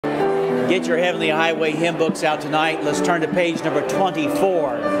Get your Heavenly Highway hymn books out tonight. Let's turn to page number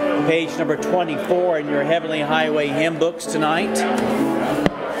 24. Page number 24 in your Heavenly Highway hymn books tonight.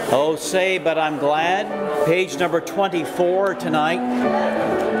 Oh, say, but I'm glad. Page number 24 tonight.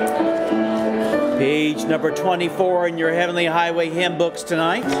 Page number 24 in your Heavenly Highway hymn books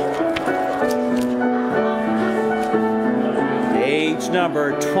tonight. Page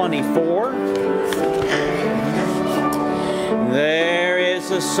number 24. There is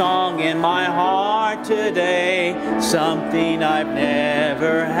a song in my heart today, something I've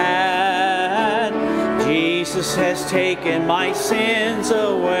never had. Jesus has taken my sins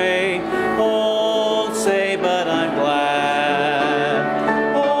away. Oh, say, but I'm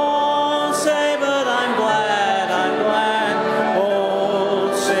glad. Oh, say, but I'm glad, I'm glad.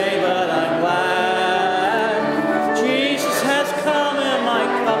 Oh, say, but I'm glad. Jesus has come and my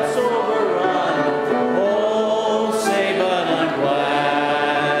cup's overrun. Oh, say, but I'm glad.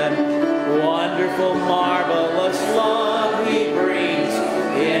 Wonderful, marvelous love He brings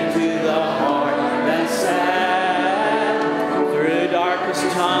into the heart that's sad. Through darkest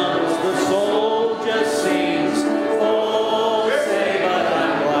tunnels the soul just sings. Oh, say, but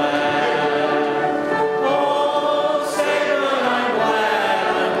I'm glad. Oh, say, but I'm glad,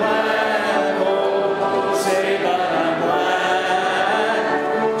 I'm glad. Oh, say, but I'm glad.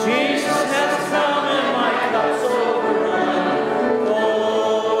 Jesus has come and my cup's overrun.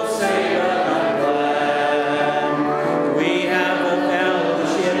 Oh, say, but I'm glad. We have a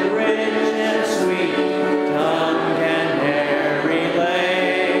fellowship rich and sweet, tongue can ne'er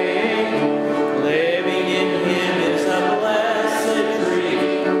relate. Living in Him is a blessed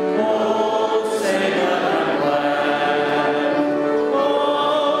treat. Oh, say, but I'm glad.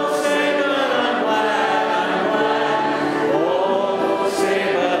 Oh, say, but I'm glad, I'm glad. Oh, say,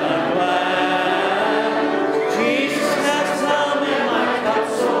 but I'm glad. Jesus has come and my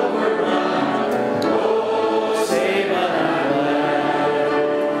cup's overrun. Oh, say, but I'm glad.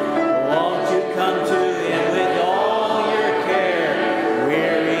 Won't you come to Him with all your care,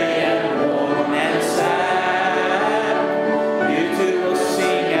 weary and worn and sad? You too will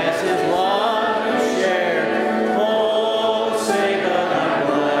sing as His love you share. Oh, say, but I'm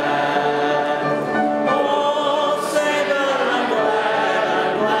glad. Oh, say, but I'm glad,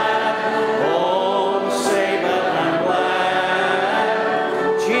 I'm glad. Oh, say, but I'm glad.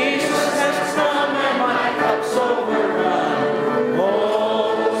 Jesus has come and my cup's overrun.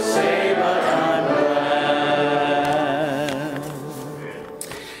 Oh, say, but I'm glad.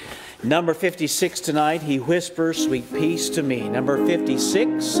 Number 56 tonight, He whispers sweet peace to me. Number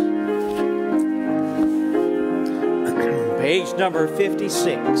 56. Page number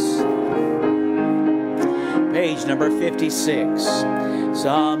 56. Page number 56.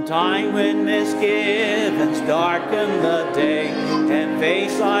 Sometime when misgivings darken the day and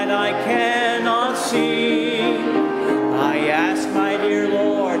face light I cannot see, I ask my dear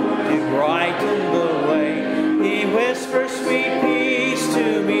Lord to brighten the way. He whispers sweet peace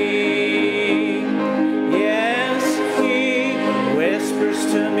to me. Yes, He whispers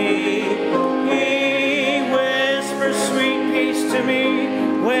to me. He whispers sweet peace to me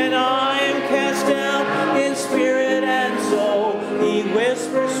when I am cast down in spirit and soul. He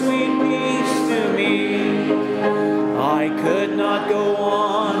whispers sweet peace to me. I could not go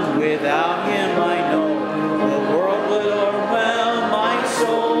on without Him, I know. The world would overwhelm my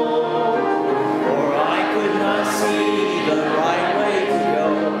soul, for I could not see the right way to go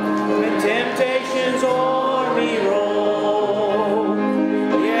when temptations o'er me roll.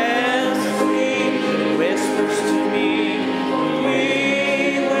 Yes, He whispers to me. He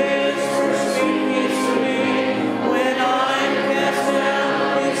whispers sweet peace to me when I'm cast down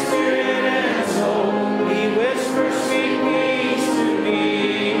in spirit and soul. He whispers sweet peace to me.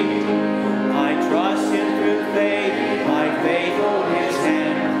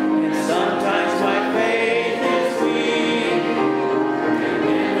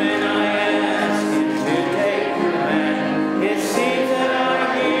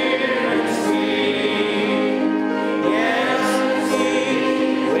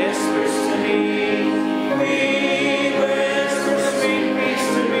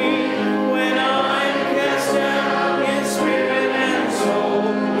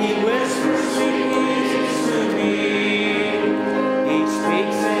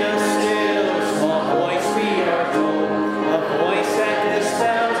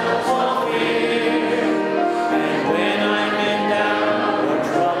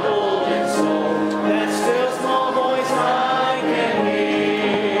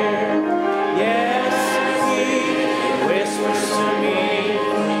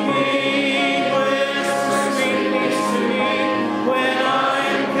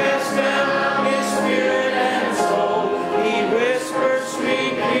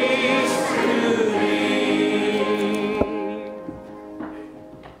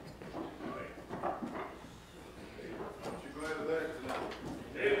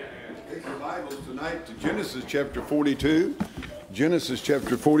 tonight to Genesis chapter 42. Genesis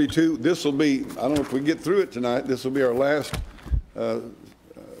chapter 42. This will be, I don't know if we get through it tonight, this will be our last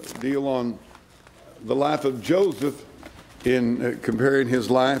deal on the life of Joseph in comparing his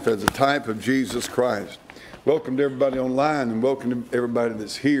life as a type of Jesus Christ. Welcome to everybody online and welcome to everybody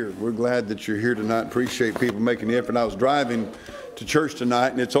that's here. We're glad that you're here tonight. Appreciate people making the effort. I was driving to church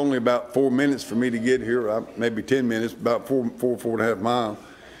tonight and it's only about 4 minutes for me to get here, maybe 10 minutes, about four and a half miles.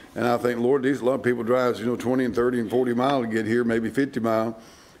 And I think, Lord, a lot of people drive, 20 and 30 and 40 miles to get here, maybe 50 miles.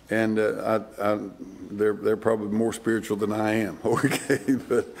 And they're probably more spiritual than I am. Okay,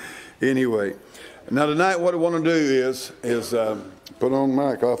 but anyway. Now tonight what I want to do is put on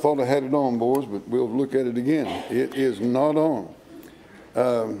mic. I thought I had it on, boys, but we'll look at it again. It is not on.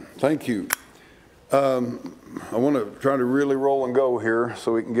 Thank you. I want to try to really roll and go here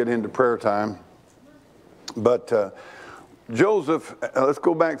so we can get into prayer time. But Joseph, let's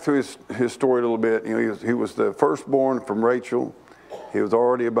go back through his story a little bit. He was the firstborn from Rachel. He was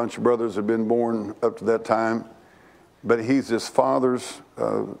already a bunch of brothers had been born up to that time. But he's his father's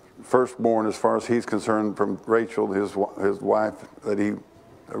firstborn as far as he's concerned from Rachel, his wife that he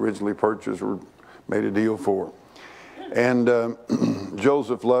originally purchased or made a deal for. And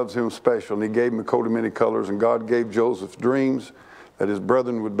Joseph loves him special, and he gave him a coat of many colors. And God gave Joseph dreams that his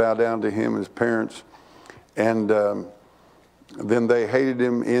brethren would bow down to him, his parents. And then they hated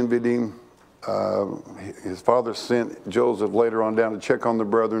him, envied him. His father sent Joseph later on down to check on the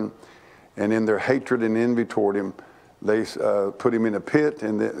brethren. And in their hatred and envy toward him, they put him in a pit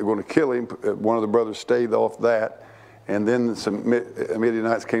and they're going to kill him. One of the brothers stayed off that. And then some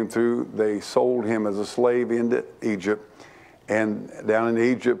Midianites came through. They sold him as a slave into Egypt. And down in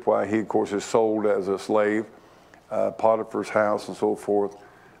Egypt, while he, of course, is sold as a slave, Potiphar's house and so forth.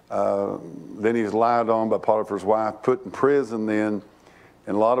 Then he's lied on by Potiphar's wife, put in prison then,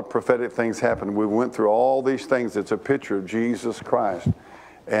 and a lot of prophetic things happened. We went through all these things. It's a picture of Jesus Christ.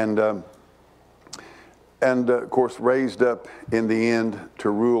 And of course, raised up in the end to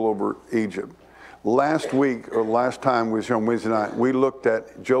rule over Egypt. Last week, or last time we was here on Wednesday night, we looked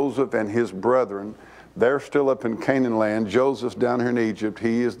at Joseph and his brethren. They're still up in Canaan land. Joseph's down here in Egypt.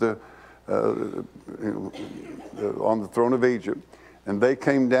 He is on the throne of Egypt. And they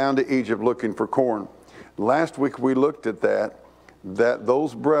came down to Egypt looking for corn. Last week we looked at that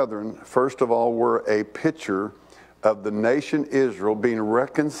those brethren, first of all, were a picture of the nation Israel being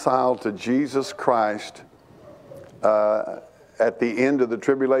reconciled to Jesus Christ at the end of the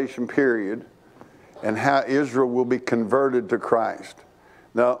tribulation period, and how Israel will be converted to Christ.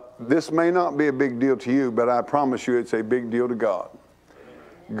 Now, this may not be a big deal to you, but I promise you it's a big deal to God.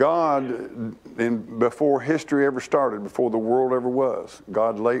 God, before history ever started, before the world ever was,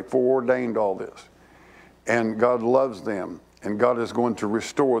 God foreordained all this. And God loves them, and God is going to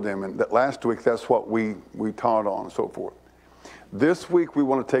restore them. And last week, that's what we taught on and so forth. This week, we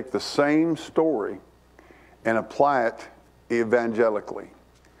want to take the same story and apply it evangelically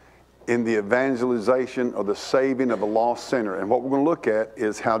in the evangelization or the saving of a lost sinner. And what we're going to look at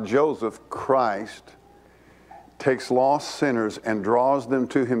is how Joseph, Christ, takes lost sinners and draws them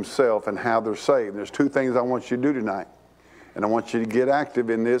to himself and how they're saved. There's two things I want you to do tonight. And I want you to get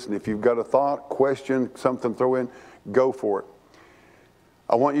active in this. And if you've got a thought, question, something throw in, go for it.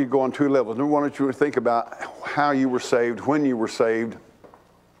 I want you to go on two levels. I want you to think about how you were saved, when you were saved,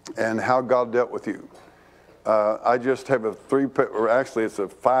 and how God dealt with you. I just have it's a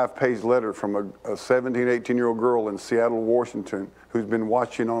 5-page letter from a 17, 18-year-old girl in Seattle, Washington, who's been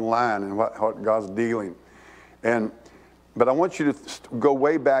watching online and what God's dealing. But I want you to go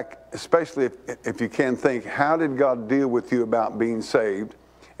way back, especially if you can think, how did God deal with you about being saved?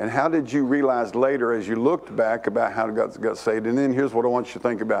 And how did you realize later as you looked back about how God got saved? And then here's what I want you to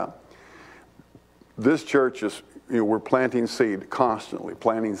think about. This church is, we're planting seed constantly,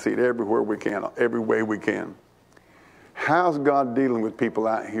 planting seed everywhere we can, every way we can. How's God dealing with people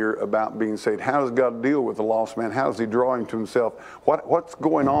out here about being saved? How does God deal with the lost man? How does he draw him to himself? What's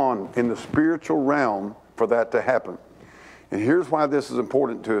going on in the spiritual realm for that to happen? And here's why this is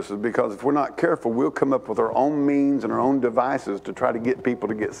important to us, is because if we're not careful, we'll come up with our own means and our own devices to try to get people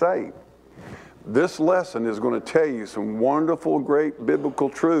to get saved. This lesson is going to tell you some wonderful, great biblical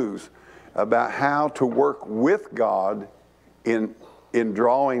truths about how to work with God in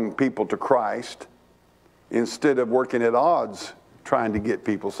drawing people to Christ instead of working at odds trying to get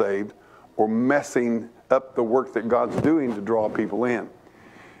people saved or messing up the work that God's doing to draw people in.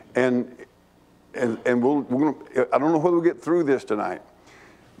 And I don't know whether we'll get through this tonight,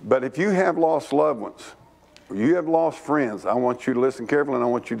 but if you have lost loved ones, you have lost friends, I want you to listen carefully, and I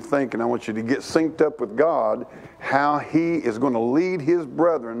want you to think, and I want you to get synced up with God, how he is going to lead his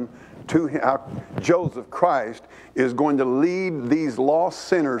brethren to him, how Joseph Christ is going to lead these lost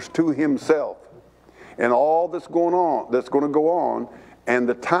sinners to himself. And all that's going to go on, and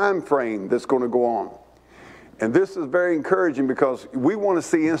the time frame that's going to go on. And this is very encouraging because we want to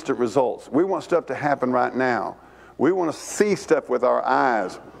see instant results. We want stuff to happen right now. We want to see stuff with our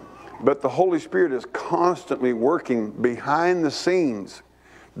eyes. But the Holy Spirit is constantly working behind the scenes,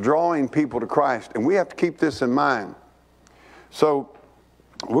 drawing people to Christ. And we have to keep this in mind. So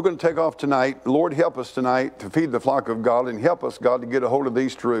we're going to take off tonight. Lord, help us tonight to feed the flock of God, and help us, God, to get a hold of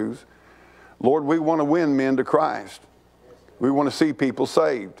these truths. Lord, we want to win men to Christ. We want to see people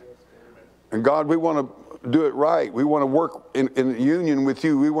saved. And God, we want to do it right. We want to work in union with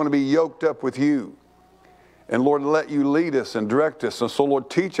you. We want to be yoked up with you. And Lord, let you lead us and direct us. And so, Lord,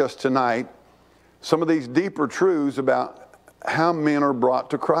 teach us tonight some of these deeper truths about how men are brought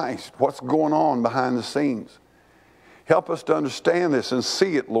to Christ. What's going on behind the scenes. Help us to understand this and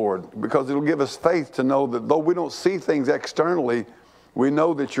see it, Lord, because it'll give us faith to know that though we don't see things externally, we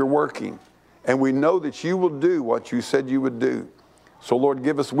know that you're working. And we know that you will do what you said you would do. So, Lord,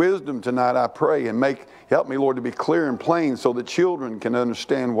 give us wisdom tonight, I pray, and help me, Lord, to be clear and plain so that children can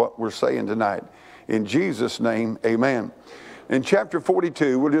understand what we're saying tonight. In Jesus' name, amen. In chapter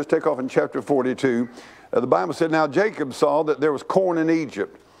 42, we'll just take off in chapter 42, the Bible said, now Jacob saw that there was corn in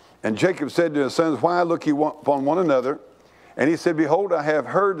Egypt. And Jacob said to his sons, why look ye upon one another? And he said, behold, I have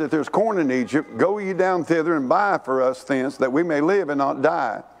heard that there's corn in Egypt. Go ye down thither and buy for us thence, that we may live and not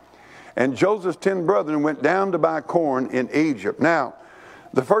die. And Joseph's 10 brethren went down to buy corn in Egypt. Now,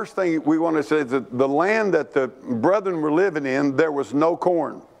 the first thing we want to say is that the land that the brethren were living in, there was no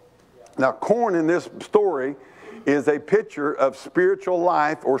corn. Now, corn in this story is a picture of spiritual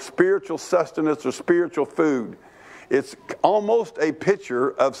life or spiritual sustenance or spiritual food. It's almost a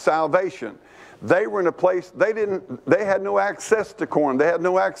picture of salvation. They were in a place, they had no access to corn. They had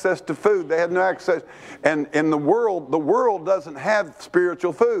no access to food. They had no access. And in the world doesn't have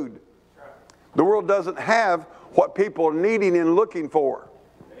spiritual food. The world doesn't have what people are needing and looking for.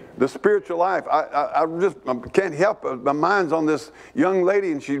 The spiritual life. I just can't help it. My mind's on this young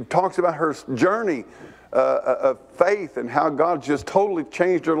lady, and she talks about her journey of faith and how God just totally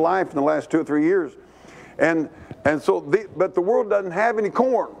changed her life in the last 2 or 3 years. But the world doesn't have any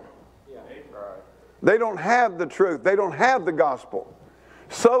corn. They don't have the truth. They don't have the gospel.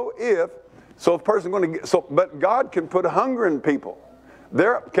 But God can put hunger in people.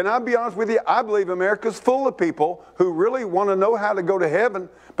 Can I be honest with you? I believe America's full of people who really want to know how to go to heaven,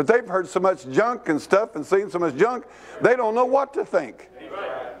 but they've heard so much junk and stuff and seen so much junk, they don't know what to think.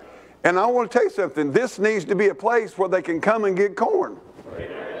 Amen. And I want to tell you something. This needs to be a place where they can come and get corn.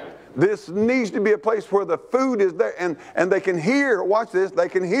 Amen. This needs to be a place where the food is there, and they can hear, watch this, they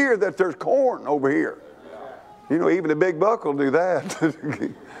can hear that there's corn over here. You know, even a big buck will do that.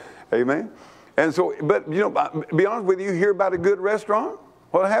 Amen. And so, but you know, be honest with you, you hear about a good restaurant,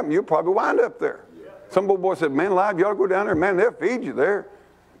 what happened? You'll probably wind up there. Some old boy said, man, alive, you ought to go down there. Man, they'll feed you there.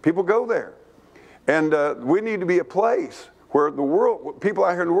 People go there. And we need to be a place where the world, people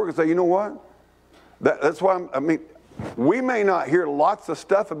out here in the world can say, you know what? That's why, we may not hear lots of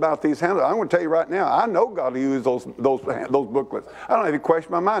stuff about these handouts. I'm going to tell you right now, I know God will use those booklets. I don't have any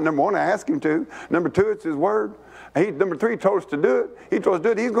question in my mind. Number one, I ask him to. Number two, it's his word. Number three, he told us to do it. He told us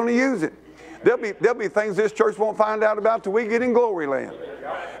to do it. He's going to use it. There'll be things this church won't find out about till we get in glory land.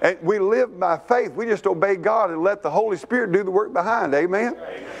 And we live by faith. We just obey God and let the Holy Spirit do the work behind. Amen?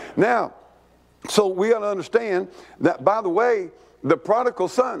 Now, so we got to understand that, by the way, the prodigal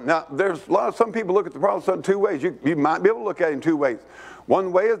son. Now, some people look at the prodigal son 2 ways. You might be able to look at it in 2 ways.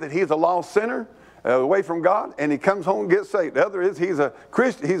 One way is that he's a lost sinner away from God, and he comes home and gets saved. The other is he's a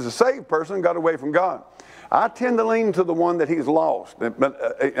Christian, he's a saved person, got away from God. I tend to lean to the one that he's lost,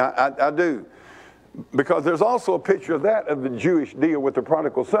 but I do. Because there's also a picture of that, of the Jewish deal with the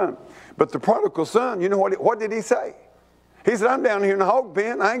prodigal son. But the prodigal son, you know what did he say? He said, I'm down here in the hog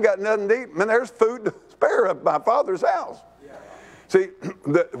pen. I ain't got nothing to eat. Man, there's food to spare at my father's house. Yeah. See,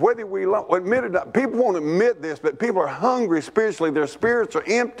 whether we admit it or not, people won't admit this, but people are hungry spiritually. Their spirits are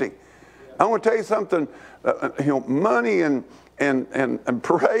empty. Yeah. I want to tell you something. Money and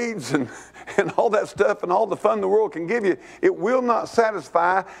parades and all that stuff and all the fun the world can give you, it will not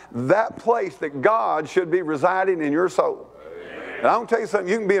satisfy that place that God should be residing in your soul. And I'm going to tell you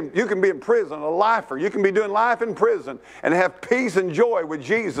something, you can be in prison, a lifer. You can be doing life in prison and have peace and joy with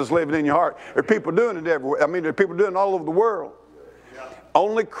Jesus living in your heart. There are people doing it everywhere. There are people doing it all over the world. Yeah.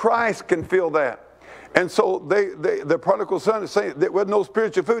 Only Christ can feel that. And so the prodigal son is saying there was no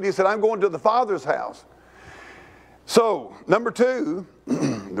spiritual food. He said, I'm going to the Father's house. So, number two,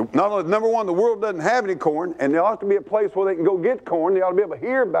 not only, number one, the world doesn't have any corn, and there ought to be a place where they can go get corn. They ought to be able to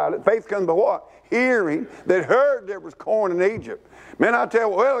hear about it. Faith comes by what? Hearing. They heard there was corn in Egypt. Man, I tell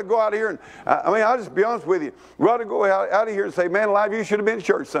you, well, go out of here, and I'll just be honest with you. We ought to go out of here and say, man, alive, you should have been to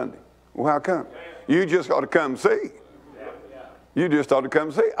church Sunday. Well, how come? You just ought to come see. You just ought to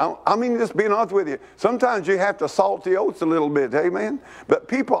come see. I mean, just being honest with you. Sometimes you have to salt the oats a little bit, amen? But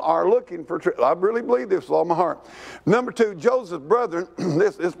people are looking for truth. I really believe this with all my heart. Number two, Joseph's brethren,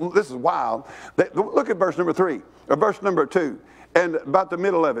 this is wild. Look at verse number 3, or verse number 2, and about the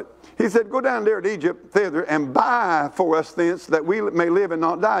middle of it. He said, go down there to Egypt, thither, and buy for us thence, that we may live and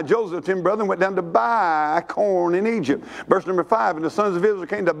not die. Joseph, his brethren, went down to buy corn in Egypt. Verse number 5, and the sons of Israel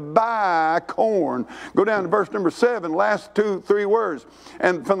came to buy corn. Go down to verse number 7, last 2-3 words.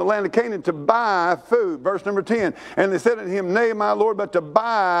 And from the land of Canaan to buy food. Verse number 10, and they said unto him, nay, my Lord, but to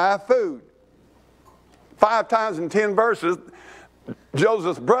buy food. 5 times in 10 verses,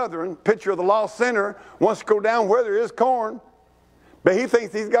 Joseph's brethren, picture of the lost sinner, wants to go down where there is corn, but he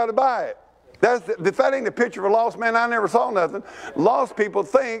thinks he's got to buy it. If that ain't a picture of a lost man, I never saw nothing. Lost people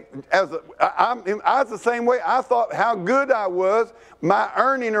think, I was the same way. I thought how good I was, my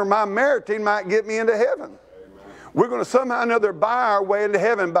earning or my meriting might get me into heaven. Amen. We're going to somehow or another buy our way into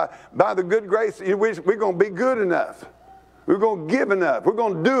heaven by the good grace. We're going to be good enough. We're going to give enough. We're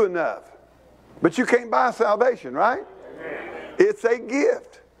going to do enough. But you can't buy salvation, right? Amen. It's a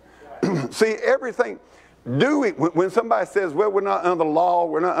gift. See, everything... when somebody says, well, we're not under the law,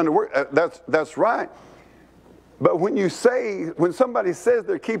 we're not under work, that's right. But when somebody says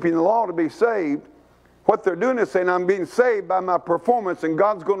they're keeping the law to be saved, what they're doing is saying, I'm being saved by my performance, and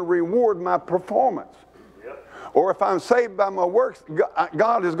God's going to reward my performance. Yep. Or if I'm saved by my works,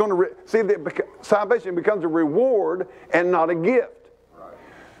 God is going to see that salvation becomes a reward and not a gift. Right.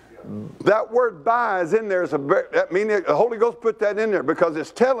 Yep. That word buy is in there. The Holy Ghost put that in there because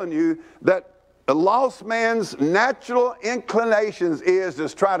it's telling you that the lost man's natural inclinations is to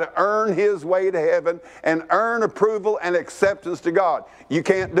try to earn his way to heaven and earn approval and acceptance to God. You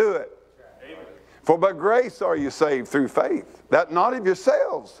can't do it. Amen. For by grace are you saved through faith, that not of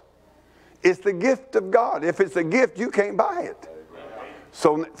yourselves. It's the gift of God. If it's a gift, you can't buy it.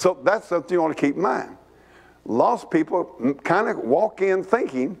 So that's something you want to keep in mind. Lost people kind of walk in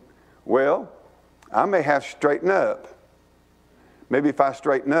thinking, well, I may have to straighten up. Maybe if I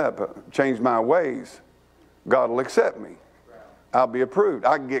straighten up, change my ways, God will accept me. I'll be approved.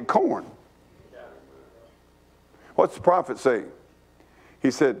 I can get corn. What's the prophet say? He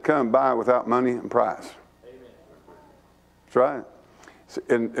said, come buy without money and price. That's right.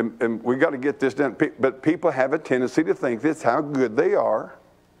 And we got to get this done. But people have a tendency to think that's how good they are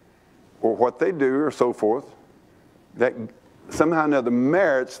or what they do or so forth, that somehow or another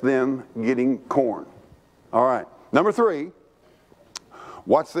merits them getting corn. All right. Number 3.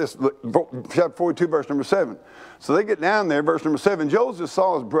 Watch this, chapter 42, verse number 7. So they get down there, verse number 7. Joseph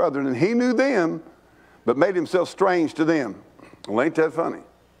saw his brethren, and he knew them, but made himself strange to them. Well, ain't that funny?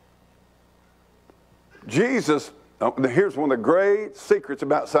 Jesus, here's one of the great secrets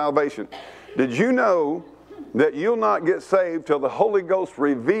about salvation. Did you know that you'll not get saved till the Holy Ghost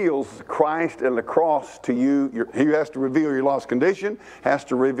reveals Christ and the cross to you? He has to reveal your lost condition, has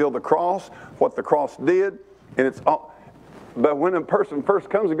to reveal the cross, what the cross did, and it's all. But when a person first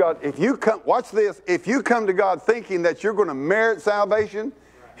comes to God, watch this, if you come to God thinking that you're going to merit salvation,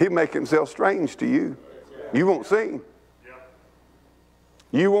 He'll make Himself strange to you. You won't see Him.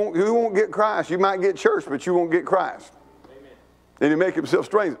 You won't get Christ. You might get church, but you won't get Christ. Amen. And He'll make Himself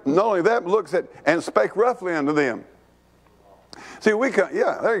strange. Not only that, but looks at, and spake roughly unto them. See,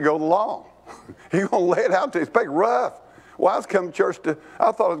 there you go, the law. He's going to lay it out to you, spake rough. Well, I was coming to church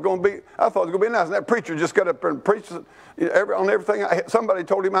I thought it was going to be nice. And that preacher just got up and preached on everything. Somebody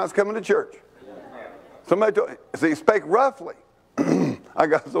told him I was coming to church. Somebody told him. See, he spake roughly. I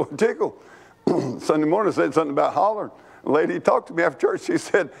got so tickled. Sunday morning said something about hollering. A lady talked to me after church. She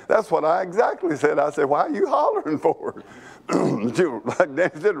said, that's what I exactly said. I said, why are you hollering for? Like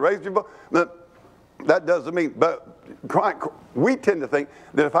Danny said, raise your voice. That doesn't mean, but we tend to think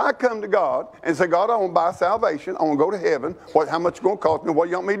that if I come to God and say, God, I want to buy salvation, I want to go to heaven, how much it's going to cost me, what do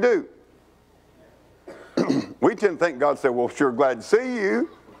you want me to do? We tend to think God said, well, sure, glad to see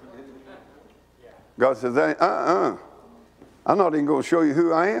you. God says, I'm not even going to show you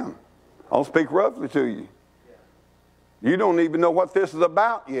who I am. I'll speak roughly to you. You don't even know what this is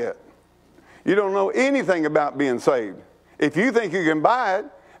about yet. You don't know anything about being saved. If you think you can buy it,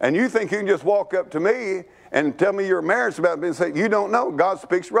 and you think you can just walk up to me and tell me your merits about being saved, you don't know. God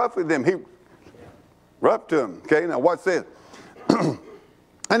speaks roughly to them. Rough to them. Okay, now watch this.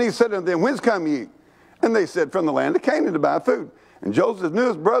 And he said unto them, whence come ye? And they said, from the land of Canaan to buy food. And Joseph knew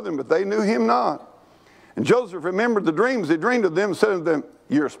his brethren, but they knew him not. And Joseph remembered the dreams he dreamed of them, and said to them,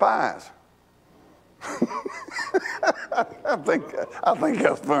 you're spies. I think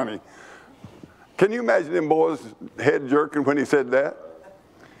that's funny. Can you imagine them boys' head jerking when he said that?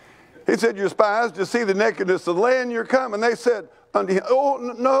 He said, you're spies to see the nakedness of the land you're come. And they said unto him, oh,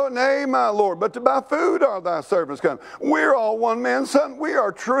 no, nay, my Lord, but to buy food are thy servants come. We're all one man's son. We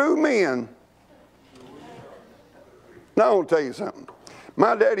are true men. Now, I want to tell you something.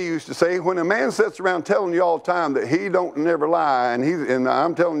 My daddy used to say, when a man sits around telling you all the time that he don't never lie, and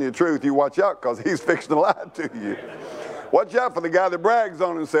I'm telling you the truth, you watch out because he's fixing to lie to you. Watch out for the guy that brags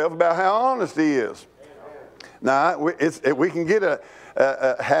on himself about how honest he is. Now, we can get a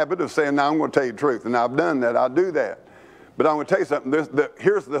habit of saying, now I'm going to tell you the truth, and I've done that, I'll do that. But I'm going to tell you something,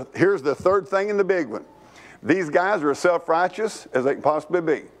 here's the third thing and the big one. These guys are as self-righteous as they can possibly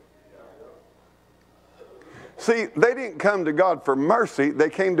be. See, they didn't come to God for mercy,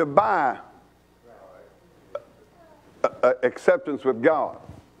 they came to buy acceptance with God.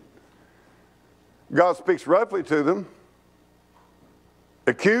 God speaks roughly to them,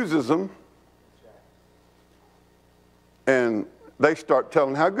 accuses them, and they start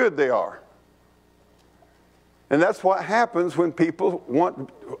telling how good they are. And that's what happens when people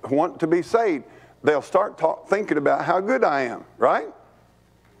want to be saved. They'll start thinking about how good I am, right?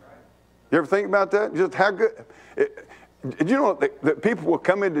 You ever think about that? Just how good. Did you know that people will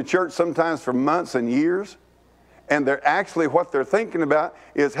come into church sometimes for months and years, and they're actually, what they're thinking about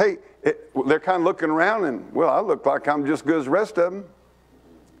is, hey, they're kind of looking around and, well, I look like I'm just good as the rest of them.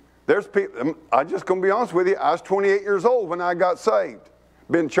 There's people, I'm just going to be honest with you, I was 28 years old when I got saved.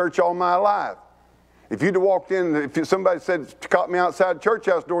 Been in church all my life. If you'd have walked in, if somebody caught me outside the church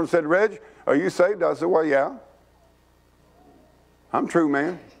house door and said, Reg, are you saved? I said, well, yeah. I'm true,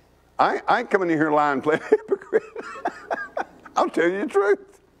 man. I ain't coming in here lying, playing hypocrite. I'll tell you the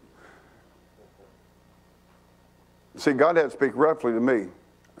truth. See, God had to speak roughly to me.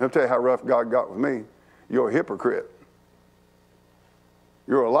 I'll tell you how rough God got with me. You're a hypocrite.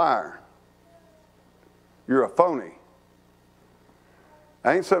 You're a liar. You're a phony.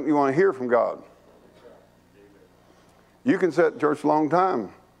 That ain't something you want to hear from God. You can sit in church a long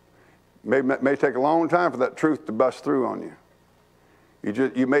time. It may take a long time for that truth to bust through on you.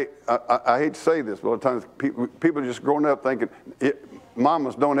 I hate to say this, but a lot of times people are just growing up thinking,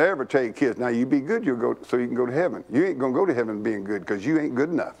 mamas don't ever tell your kids, now you be good, you'll go, so you can go to heaven. You ain't going to go to heaven being good because you ain't good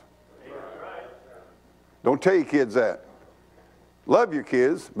enough. Don't tell your kids that. Love your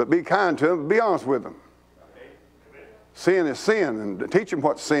kids, but be kind to them, be honest with them. Sin is sin, and teach them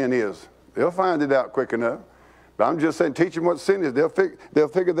what sin is. They'll find it out quick enough. But I'm just saying, teach them what sin is. They'll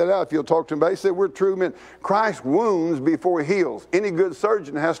figure that out if you'll talk to them. They said we're true men. Christ wounds before he heals. Any good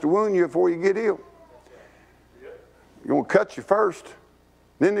surgeon has to wound you before you get healed. You're going to cut you first.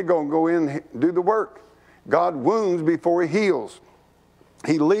 Then they're going to go in and do the work. God wounds before he heals.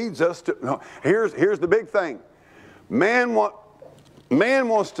 He leads us to... No, here's the big thing. Man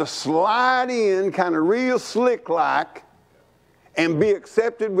wants to slide in kind of real slick-like and be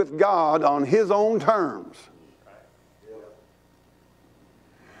accepted with God on his own terms.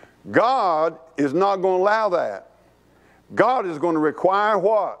 God is not going to allow that. God is going to require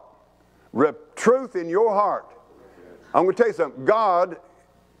what? Truth in your heart. I'm going to tell you something. God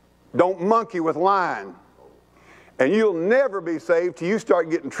don't monkey with lying. And you'll never be saved till you start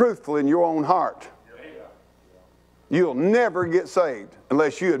getting truthful in your own heart. You'll never get saved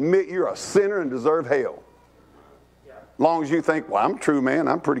unless you admit you're a sinner and deserve hell. As long as you think, well, I'm a true man,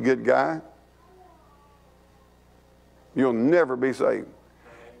 I'm a pretty good guy. You'll never be saved.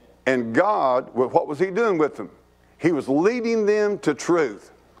 And God, what was he doing with them? He was leading them to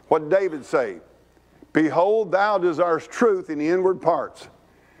truth. What did David say? Behold, thou desirest truth in the inward parts.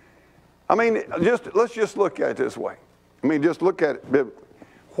 I mean, let's just look at it this way. I mean, just look at it.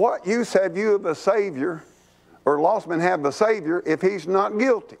 What use have you of a Savior, or lost men have a Savior, if he's not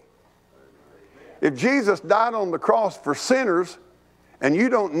guilty? If Jesus died on the cross for sinners, and you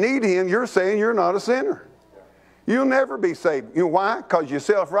don't need him, you're saying you're not a sinner. You'll never be saved. You know why? Because you're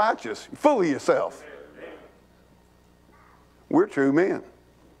self-righteous. You're full of yourself. We're true men.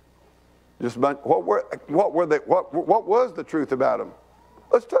 What was the truth about them?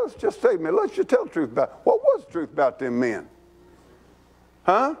 Let's just say, man, let's just tell the truth about what was the truth about them men?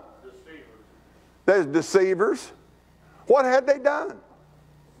 Huh? Deceivers. There's deceivers. What had they done?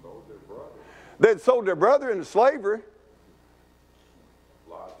 Sold their brother. They'd sold their brother into slavery.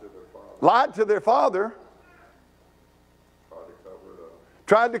 Lied to their father.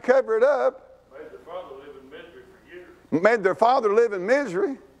 Tried to cover it up. Made their father live in misery for years. Made their father live in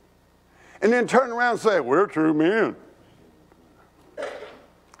misery. and then turn around and say, we're true men.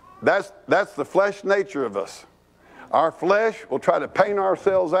 That's the flesh nature of us. Our flesh will try to paint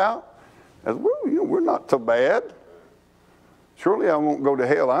ourselves out as, well, you know, we're not so bad. Surely I won't go to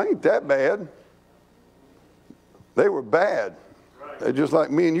hell. I ain't that bad. They were bad. They're just like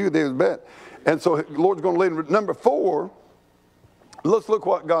me and you, they was bad. And so the Lord's going to lead them. Number 4, let's look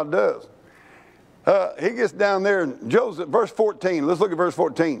what God does. He gets down there, and Joseph, verse 14. Let's look at verse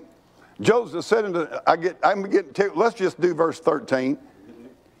 14. Joseph said let's just do verse 13.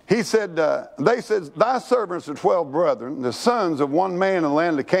 He said, they said, thy servants are 12 brethren, the sons of one man in the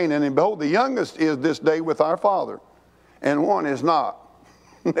land of Canaan, and behold, the youngest is this day with our father, and one is not.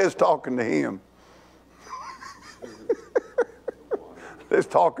 It's talking to him. It's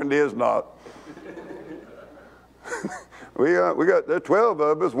talking to his not. we got there 12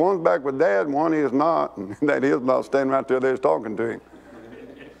 of us. One's back with dad, and one is not. And that is not standing right there talking to him.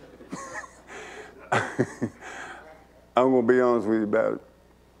 I'm going to be honest with you about it.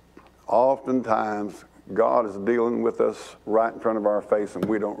 Oftentimes, God is dealing with us right in front of our face, and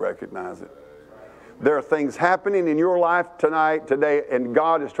we don't recognize it. There are things happening in your life tonight, today, and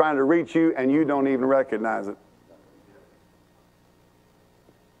God is trying to reach you, and you don't even recognize it.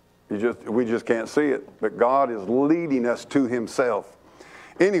 We just can't see it. But God is leading us to himself.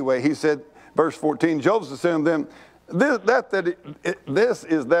 Anyway, he said, verse 14, Joseph said to them, this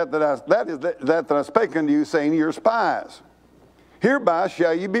is that I spake unto you, saying, you're spies. Hereby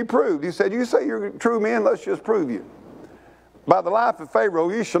shall you be proved. He said, you say you're true men, let's just prove you. By the life of Pharaoh,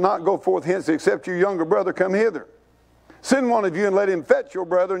 you shall not go forth hence, except your younger brother come hither. Send one of you and let him fetch your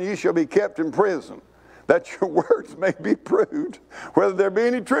brother, and ye shall be kept in prison, that your words may be proved, whether there be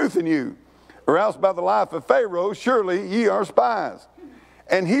any truth in you. Or else by the life of Pharaoh, surely ye are spies.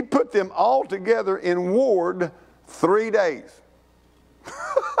 And he put them all together in ward 3 days.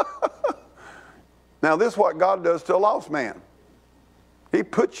 Now this is what God does to a lost man. He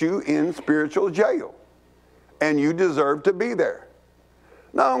puts you in spiritual jail. And you deserve to be there.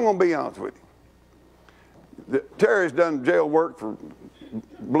 Now I'm going to be honest with you. Terry's done jail work for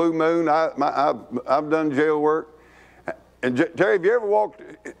Blue Moon. I've done jail work. And Terry, have you ever walked?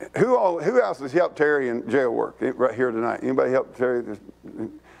 Who else has helped Terry in jail work right here tonight? Anybody help Terry?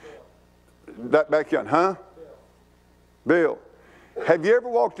 That back yonder, huh? Bill. Have you ever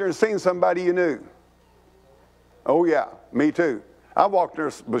walked there and seen somebody you knew? Oh yeah, me too. I walked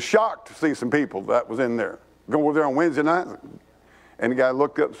there, was shocked to see some people that was in there. Go over there on Wednesday night, and the guy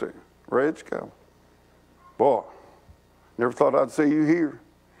looked up and said, Reg, go. Boy, never thought I'd see you here.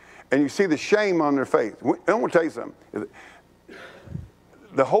 And you see the shame on their face. I'm going to tell you something.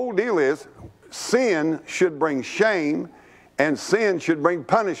 The whole deal is sin should bring shame, and sin should bring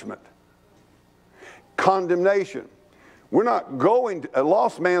punishment. Condemnation. We're not going to, a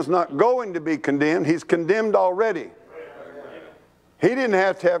lost man's not going to be condemned. He's condemned already. He didn't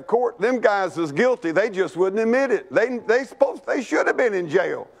have to have court. Them guys was guilty. They just wouldn't admit it. They should have been in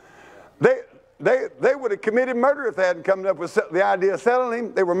jail. They would have committed murder if they hadn't come up with the idea of selling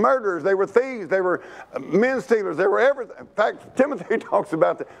him. They were murderers. They were thieves. They were men stealers. They were everything. In fact, Timothy talks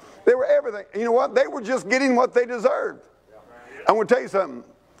about that. They were everything. You know what? They were just getting what they deserved. I'm going to tell you something.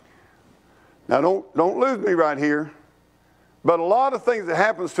 Now, don't lose me right here. But a lot of things that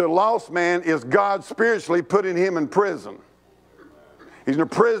happens to a lost man is God spiritually putting him in prison. He's in a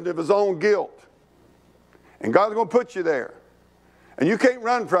prison of his own guilt. And God's going to put you there. And you can't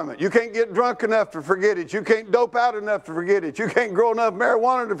run from it. You can't get drunk enough to forget it. You can't dope out enough to forget it. You can't grow enough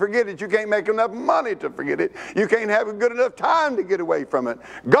marijuana to forget it. You can't make enough money to forget it. You can't have a good enough time to get away from it.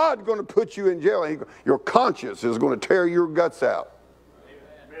 God's going to put you in jail. Your conscience is going to tear your guts out.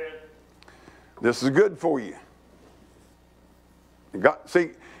 Amen. This is good for you.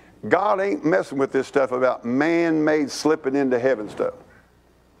 God ain't messing with this stuff about man-made slipping into heaven stuff.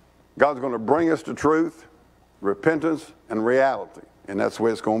 God's going to bring us to truth, repentance, and reality. And that's the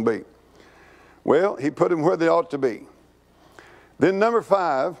way it's going to be. Well, he put them where they ought to be. Then number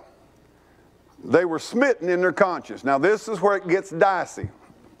 5, they were smitten in their conscience. Now this is where it gets dicey.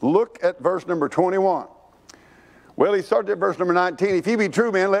 Look at verse number 21. Well, he started at verse number 19. If ye be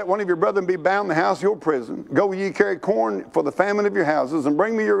true men, let one of your brethren be bound in the house of your prison. Go ye carry corn for the famine of your houses, and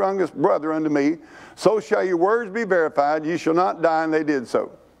bring me your youngest brother unto me. So shall your words be verified. Ye shall not die. And they did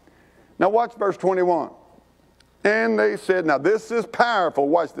so. Now watch verse 21. And they said, now this is powerful.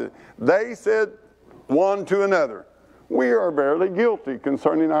 Watch this. They said one to another, we are verily guilty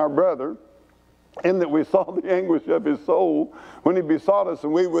concerning our brother, in that we saw the anguish of his soul when he besought us,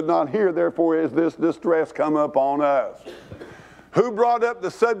 and we would not hear. Therefore is this distress come upon us. Who brought up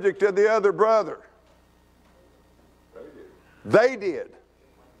the subject of the other brother? They did.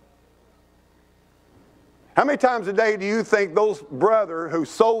 How many times a day do you think those brother who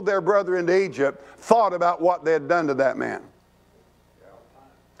sold their brother into Egypt thought about what they had done to that man?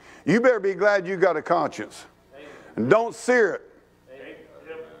 You better be glad you got a conscience. And don't sear it.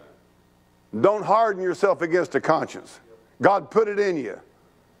 Don't harden yourself against a conscience. God put it in you.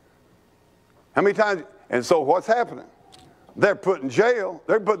 How many times? And so what's happening? They're put in jail.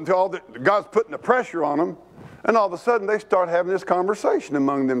 They're putting through God's putting the pressure on them. And all of a sudden they start having this conversation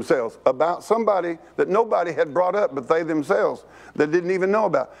among themselves about somebody that nobody had brought up but they themselves that didn't even know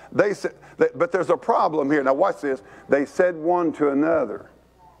about. They said, but there's a problem here. Now watch this. They said one to another.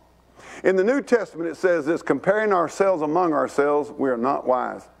 In the New Testament it says this, comparing ourselves among ourselves, we are not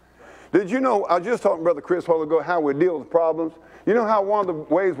wise. Did you know, I was just talking to Brother Chris a while ago, how we deal with problems. You know how one of the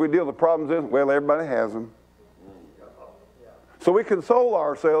ways we deal with problems is? Well, everybody has them. So we console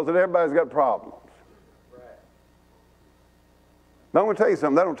ourselves that everybody's got problems. Now I'm going to tell you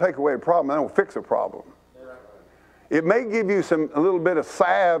something, that don't take away a problem, that don't fix a problem. It may give you a little bit of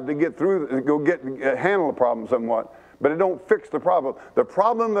salve to get through, handle the problem somewhat, but it don't fix the problem. The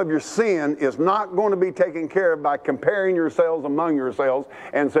problem of your sin is not going to be taken care of by comparing yourselves among yourselves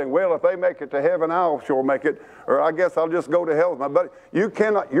and saying, well, if they make it to heaven, I'll sure make it, or I guess I'll just go to hell with my buddy.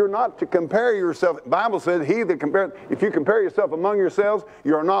 You're not to compare yourself. The Bible says, if you compare yourself among yourselves,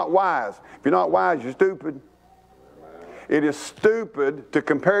 you're not wise. If you're not wise, you're stupid. It is stupid to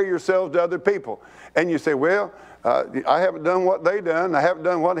compare yourselves to other people. And you say, well, I haven't done what they done. I haven't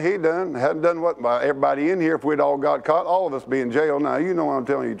done what he done. I haven't done what everybody in here. If we'd all got caught, all of us be in jail. Now, you know I'm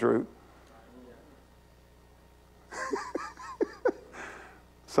telling you the truth.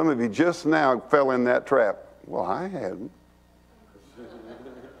 Some of you just now fell in that trap. Well, I hadn't.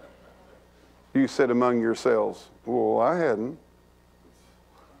 You said among yourselves, well, I hadn't.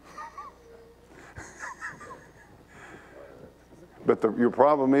 But your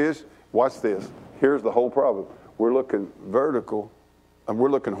problem is, watch this. Here's the whole problem. We're looking vertical, and we're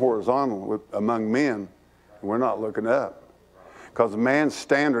looking horizontal among men, and we're not looking up. Because man's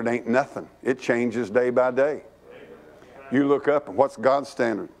standard ain't nothing. It changes day by day. You look up, and what's God's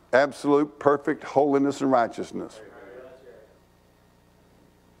standard? Absolute, perfect holiness and righteousness.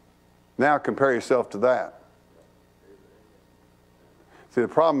 Now compare yourself to that. See, the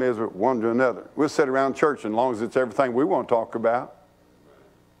problem is we're one to another. We'll sit around church, and as long as it's everything we want to talk about,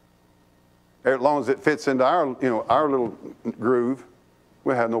 as long as it fits into our little groove,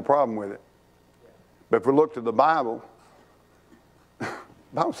 we have no problem with it. But if we look to the Bible, the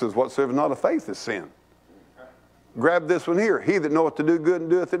Bible says, whatsoever is not of faith is sin. Grab this one here. He that knoweth to do good and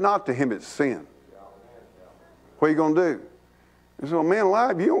doeth it not, to him it's sin. What are you going to do? You say, well, man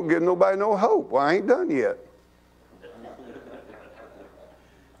alive, you don't give nobody no hope. Well, I ain't done yet.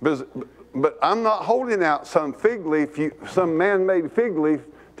 But I'm not holding out some fig leaf, some man-made fig leaf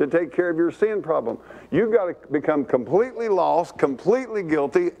to take care of your sin problem. You've got to become completely lost, completely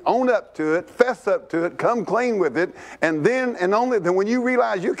guilty, own up to it, fess up to it, come clean with it, and then and only then when you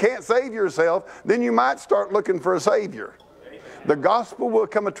realize you can't save yourself, then you might start looking for a Savior. The gospel will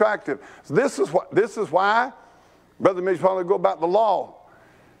become attractive. So this is why, Brother Mitch, want to go about the law.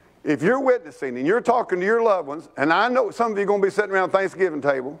 If you're witnessing and you're talking to your loved ones, and I know some of you are going to be sitting around the Thanksgiving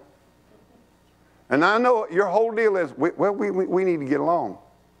table, and I know your whole deal is, we need to get along.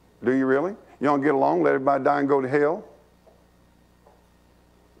 Do you really? You don't get along, let everybody die and go to hell?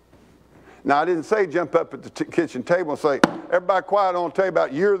 Now, I didn't say jump up at the kitchen table and say, everybody quiet, I want to tell you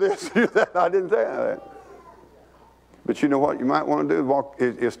about you're this, you're that. I didn't say that. But you know what you might want to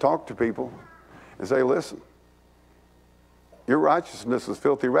do is talk to people and say, listen, your righteousness is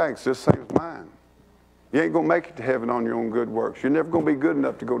filthy rags, just the same as mine. You ain't going to make it to heaven on your own good works. You're never going to be good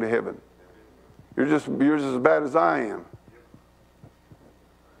enough to go to heaven. You're just as bad as I am.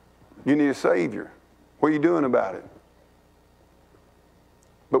 You need a Savior. What are you doing about it?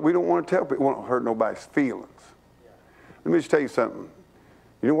 But we don't want to tell people. We don't hurt nobody's feelings. Let me just tell you something.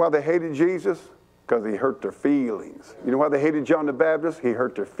 You know why they hated Jesus? Because he hurt their feelings. You know why they hated John the Baptist? He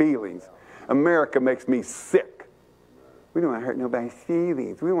hurt their feelings. America makes me sick. We don't want to hurt nobody's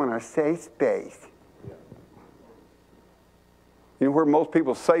feelings. We want our safe space. You know where most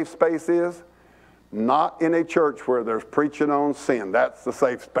people's safe space is? Not in a church where there's preaching on sin. That's the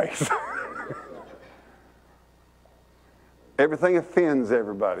safe space. Everything offends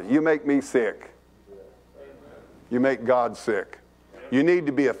everybody. You make me sick. You make God sick. You need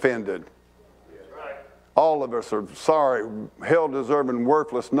to be offended. All of us are sorry, hell-deserving,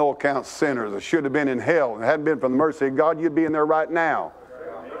 worthless, no-account sinners that should have been in hell. And hadn't been for the mercy of God, you'd be in there right now.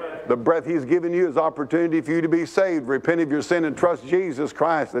 The breath he's given you is opportunity for you to be saved. Repent of your sin and trust Jesus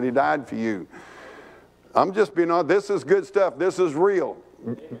Christ that he died for you. I'm just being honest. This is good stuff. This is real.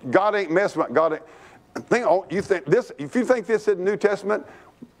 God ain't messing with God. If you think this is the New Testament,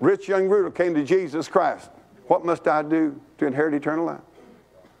 rich young ruler came to Jesus Christ. What must I do to inherit eternal life?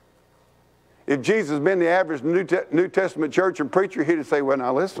 If Jesus had been the average New Testament church and preacher, he'd say, well,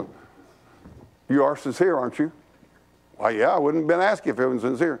 now listen, you are sincere, aren't you? Well, yeah, I wouldn't have been asking if it was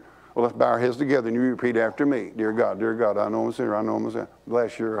sincere. Well, let's bow our heads together and you repeat after me. Dear God, I know I'm a sinner, I know I'm a sinner.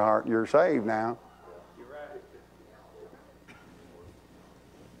 Bless your heart, you're saved now.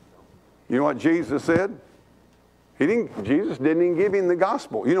 You know what Jesus said? Jesus didn't even give him the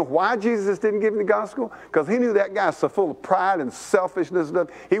gospel. You know why Jesus didn't give him the gospel? Because he knew that guy's so full of pride and selfishness and stuff,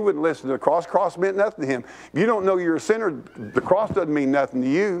 he wouldn't listen to the cross. Cross meant nothing to him. If you don't know you're a sinner, the cross doesn't mean nothing to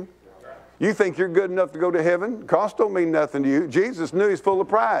you. You think you're good enough to go to heaven? The cross don't mean nothing to you. Jesus knew he's full of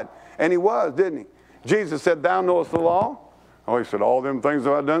pride. And he was, didn't he? Jesus said, thou knowest the law. Oh, he said, all them things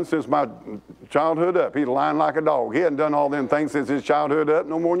have I done since my childhood up. He's lying like a dog. He hadn't done all them things since his childhood up,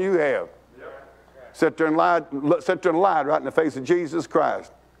 no more than you have. Sat there and lied right in the face of Jesus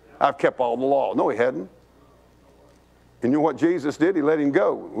Christ. I've kept all the law. No, he hadn't. And you know what Jesus did? He let him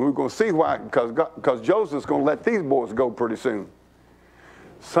go. We're going to see why, because Joseph's going to let these boys go pretty soon.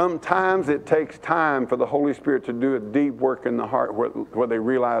 Sometimes it takes time for the Holy Spirit to do a deep work in the heart where they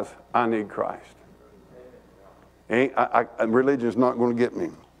realize, I need Christ. Religion's not going to get me.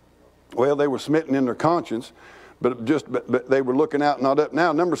 Well, they were smitten in their conscience, but they were looking out, not up.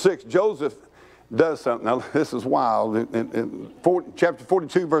 Now, number 6, Joseph does something. Now, this is wild. In chapter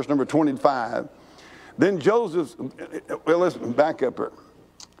 42, verse number 25. Then Joseph, well, listen, back up here.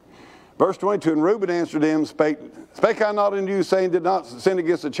 Verse 22, and Reuben answered him, spake I not unto you, saying, did not sin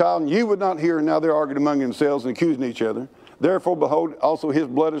against the child, and you would not hear, and now they're arguing among themselves and accusing each other. Therefore, behold, also his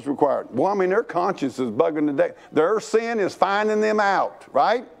blood is required. Well, I mean, their conscience is bugging today. Their sin is finding them out,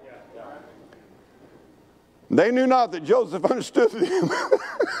 right? Yeah. They knew not that Joseph understood them.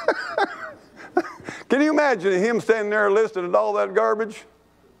 Can you imagine him standing there listening to all that garbage?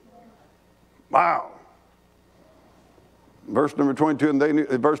 Wow. Verse number 22, and they knew,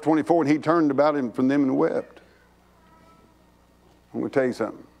 verse 24, and he turned about him from them and wept. I'm going to tell you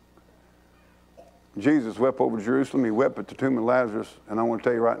something. Jesus wept over Jerusalem. He wept at the tomb of Lazarus. And I want to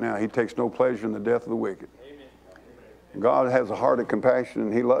tell you right now, he takes no pleasure in the death of the wicked. Amen. God has a heart of compassion,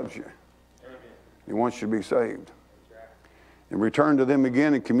 and he loves you. Amen. He wants you to be saved. And returned to them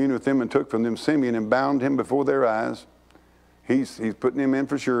again and communed with them and took from them Simeon and bound him before their eyes. He's putting him in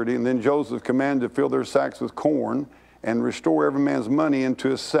for surety. And then Joseph commanded to fill their sacks with corn and restore every man's money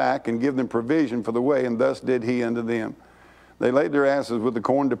into a sack and give them provision for the way. And thus did he unto them. They laid their asses with the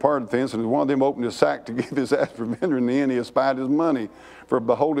corn, departed thence, and as one of them opened his sack to give his ass provender, in the end he espied his money, for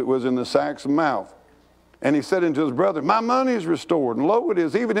behold, it was in the sack's mouth. And he said unto his brother, my money is restored, and lo, it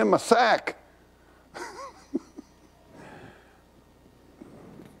is even in my sack.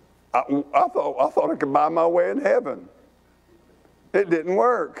 I thought I could buy my way in heaven. It didn't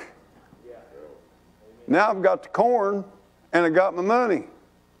work. Now I've got the corn, and I got my money.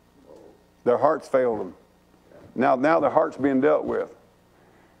 Their hearts failed them. Now their heart's being dealt with.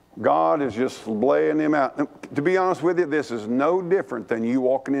 God is just laying them out. To be honest with you, this is no different than you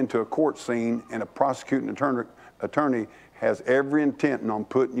walking into a court scene and a prosecuting attorney has every intent on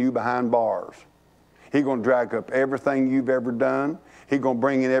putting you behind bars. He's going to drag up everything you've ever done. He's going to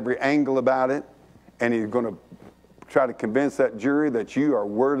bring in every angle about it, and he's going to try to convince that jury that you are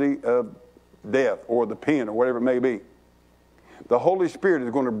worthy of death or the pen or whatever it may be. The Holy Spirit is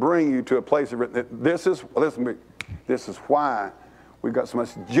going to bring you to a place of this is why we've got so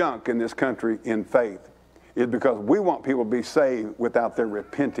much junk in this country in faith. It's because we want people to be saved without their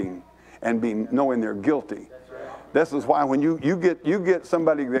repenting and knowing they're guilty. This is why when you get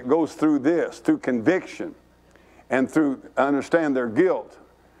somebody that goes through this, through conviction and through understand their guilt,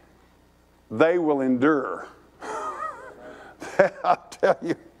 they will endure. I'll tell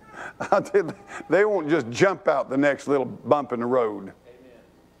you, they won't just jump out the next little bump in the road. Amen.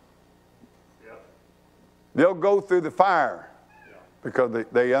 Yep. They'll go through the fire because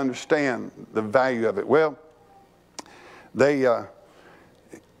they understand the value of it. Well, so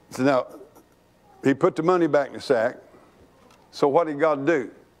now he put the money back in the sack. So what did God do?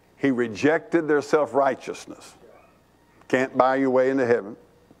 He rejected their self-righteousness. Can't buy your way into heaven.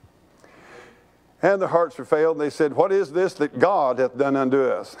 And their hearts were failed. And they said, what is this that God hath done unto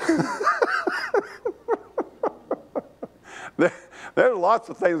us? There's lots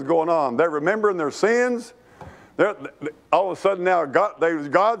of things going on. They're remembering their sins. All of a sudden now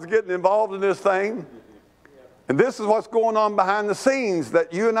God's getting involved in this thing. And this is what's going on behind the scenes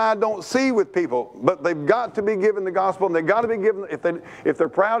that you and I don't see with people. But they've got to be given the gospel, and they've got to be given, if they're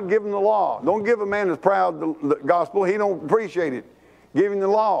proud, give them the law. Don't give a man that's proud the gospel. He don't appreciate it. Give him the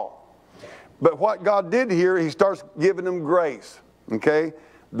law. But what God did here, he starts giving them grace. Okay?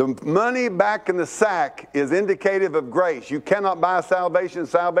 The money back in the sack is indicative of grace. You cannot buy salvation.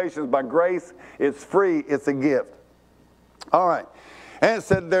 Salvation is by grace. It's free. It's a gift. All right. And it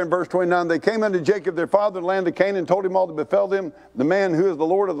said there in verse 29, they came unto Jacob their father in the land of Canaan and told him all that befell them. The man who is the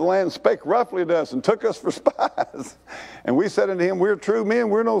Lord of the land spake roughly to us and took us for spies. And we said unto him, we're true men,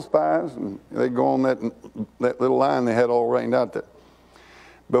 we're no spies. And they go on that little line they had all written out there.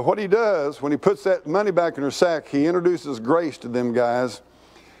 But what he does, when he puts that money back in her sack, he introduces grace to them guys.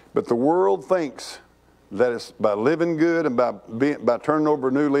 But the world thinks that it's by living good and by turning over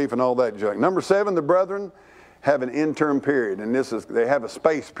a new leaf and all that junk. Number 7, the brethren have an interim period, and they have a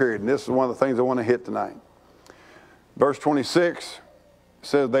space period, and this is one of the things I want to hit tonight. Verse 26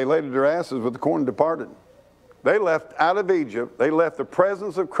 says, they laid their asses with the corn and departed. They left out of Egypt. They left the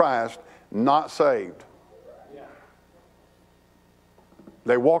presence of Christ not saved.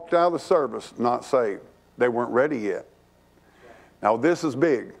 They walked out of the service not saved. They weren't ready yet. Now this is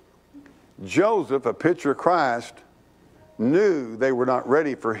big. Joseph, a picture of Christ, knew they were not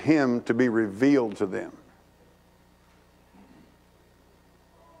ready for him to be revealed to them.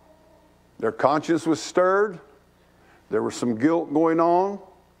 Their conscience was stirred. There was some guilt going on.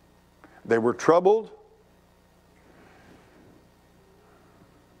 They were troubled.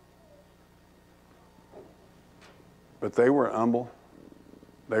 But they were humble.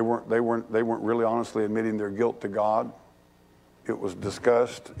 They weren't really honestly admitting their guilt to God. It was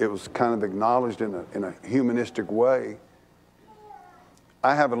discussed. It was kind of acknowledged in a humanistic way.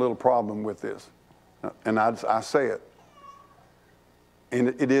 I have a little problem with this, and I say it, and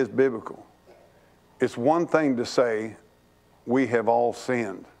it is biblical. It's one thing to say, we have all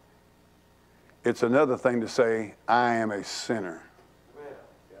sinned. It's another thing to say, I am a sinner.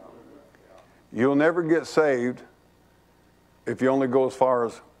 You'll never get saved if you only go as far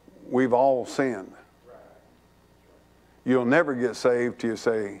as we've all sinned. You'll never get saved till you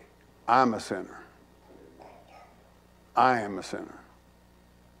say, I'm a sinner. I am a sinner.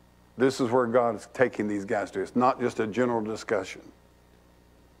 This is where God is taking these guys to. It's not just a general discussion.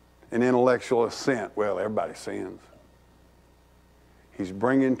 An intellectual assent. Well, everybody sins. He's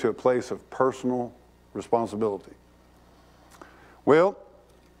bringing to a place of personal responsibility. Well,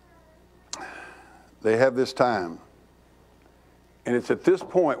 they have this time. And it's at this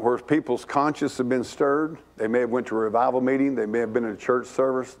point where people's conscience have been stirred. They may have went to a revival meeting. They may have been in a church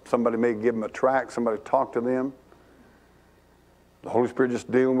service. Somebody may give them a tract. Somebody talked to them. The Holy Spirit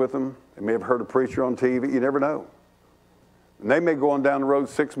just dealing with them. They may have heard a preacher on TV. You never know. And they may go on down the road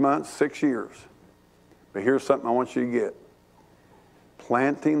 6 months, 6 years. But here's something I want you to get.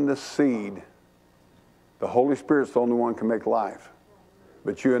 Planting the seed. The Holy Spirit's the only one who can make life.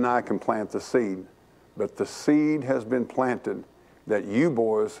 But you and I can plant the seed. But the seed has been planted that you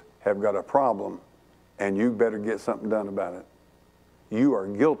boys have got a problem, and you better get something done about it. You are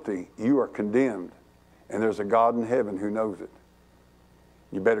guilty. You are condemned. And there's a God in heaven who knows it.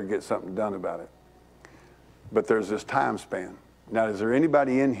 You better get something done about it. But there's this time span. Now, is there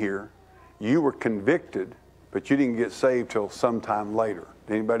anybody in here, you were convicted, but you didn't get saved till sometime later?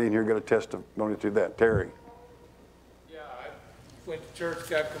 Anybody in here got a testimony to that? Terry? Yeah, I went to church,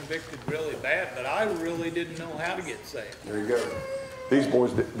 got convicted really bad, but I really didn't know how to get saved. There you go. These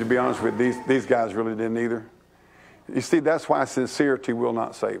boys, to be honest with you, these guys really didn't either. You see, that's why sincerity will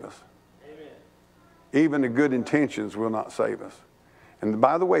not save us. Amen. Even the good intentions will not save us. And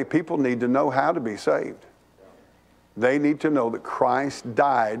by the way, people need to know how to be saved. They need to know that Christ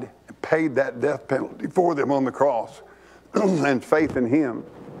died and paid that death penalty for them on the cross. And faith in him,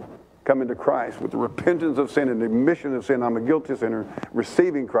 coming to Christ with the repentance of sin and the admission of sin, I'm a guilty sinner,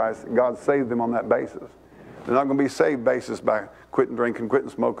 receiving Christ, God saved them on that basis. They're not going to be saved basis by quitting drinking, quitting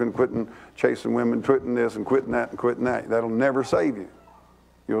smoking, quitting chasing women, quitting this and quitting that and quitting that. That'll never save you.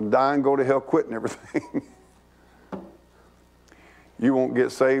 You'll die and go to hell quitting everything. You won't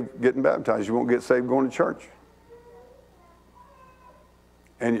get saved getting baptized. You won't get saved going to church.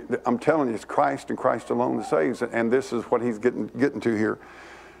 And I'm telling you, it's Christ and Christ alone that saves. And this is what he's getting to here.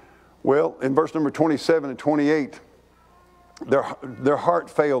 Well, in verse number 27 and 28, their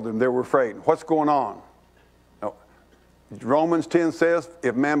heart failed them. They were afraid. What's going on? No. Romans 10 says,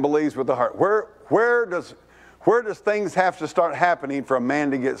 if man believes with the heart. Where does things have to start happening for a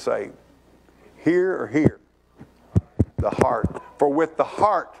man to get saved? Here or here? The heart. For with the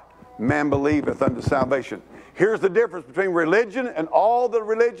heart man believeth unto salvation. Here's the difference between religion and all the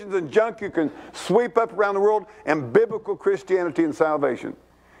religions and junk you can sweep up around the world and biblical Christianity and salvation.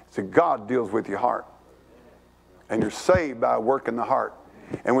 So God deals with your heart. And you're saved by a work in the heart.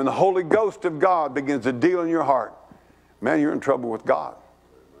 And when the Holy Ghost of God begins to deal in your heart, man, you're in trouble with God.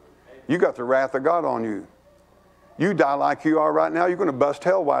 You got the wrath of God on you. You die like you are right now, you're going to bust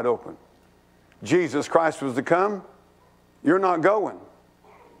hell wide open. Jesus Christ was to come. You're not going.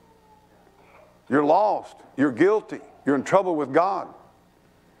 You're lost. You're guilty. You're in trouble with God.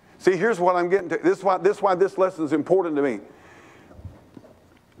 See, here's what I'm getting to. This is why this lesson is important to me.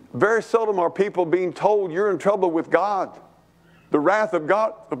 Very seldom are people being told you're in trouble with God. The wrath of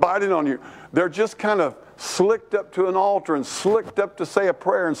God abiding on you. They're just kind of slicked up to an altar and slicked up to say a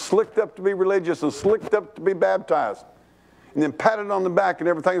prayer and slicked up to be religious and slicked up to be baptized. And then patted on the back and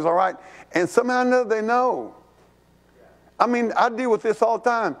everything's all right. And somehow or another they know. I mean, I deal with this all the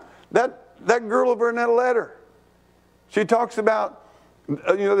time. That girl over in that letter, she talks about,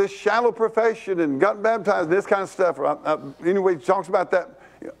 this shallow profession and got baptized and this kind of stuff. Anyway, she talks about that.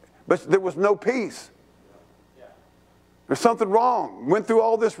 But there was no peace. There's something wrong. Went through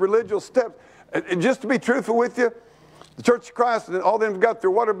all this religious steps. And just to be truthful with you, the Church of Christ, all them got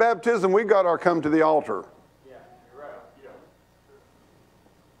their water baptism. We got our come to the altar. Yeah, you're right. Yeah.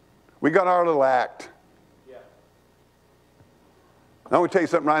 We got our little act. Yeah. Now, I'm going to tell you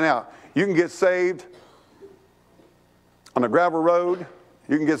something right now. You can get saved on a gravel road.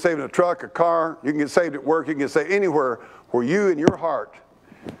 You can get saved in a truck, a car. You can get saved at work. You can get saved anywhere where you in your heart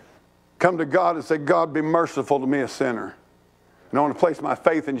come to God and say, God, be merciful to me, a sinner. And I want to place my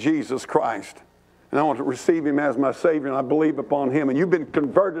faith in Jesus Christ. And I want to receive Him as my Savior, and I believe upon Him. And you've been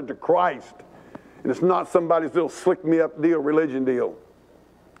converted to Christ. And it's not somebody's little slick me up deal, religion deal.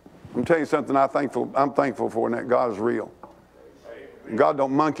 I'm telling you something I'm thankful for, and that God is real. And God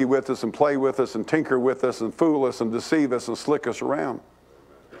don't monkey with us and play with us and tinker with us and fool us and deceive us and slick us around.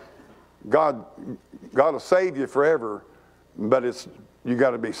 God will save you forever, but you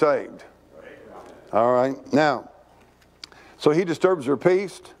got to be saved. All right. Now, so he disturbs their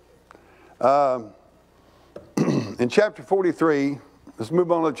peace. In chapter 43, let's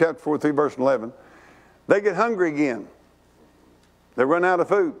move on to chapter 43, verse 11. They get hungry again. They run out of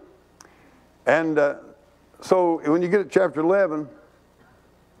food. And so when you get to chapter 11,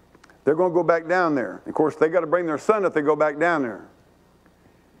 they're going to go back down there. Of course, they got to bring their son if they go back down there.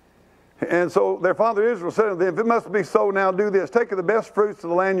 And so their father Israel said to them, if it must be so, now do this. Take of the best fruits of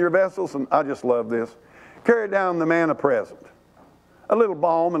the land, your vessels, and I just love this. Carry down the man a present. A little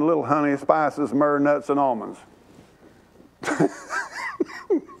balm and a little honey, spices, myrrh, nuts, and almonds.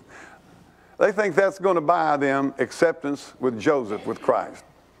 They think that's going to buy them acceptance with Joseph, with Christ.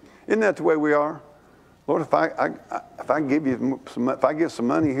 Isn't that the way we are? Lord, if I give some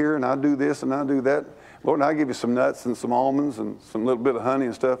money here and I do this and I do that, Lord, I'll give you some nuts and some almonds and some little bit of honey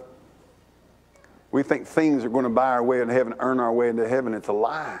and stuff. We think things are going to buy our way into heaven, earn our way into heaven. It's a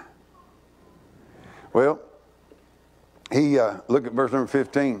lie. Well, look at verse number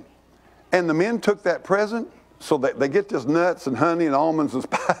 15. And the men took that present, so that they get this nuts and honey and almonds and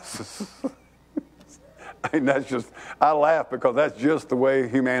spices. I mean, I laugh because that's just the way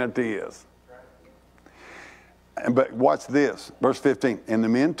humanity is. But watch this, verse 15. And the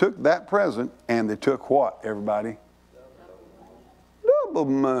men took that present, and they took what, everybody? Double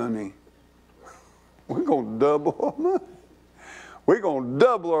money. We're going to double our money. We're going to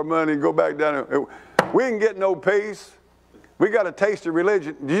double our money and go back down there. We ain't get no peace. We got a taste of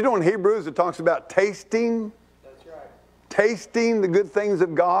religion. Do you know in Hebrews it talks about tasting? That's right. Tasting the good things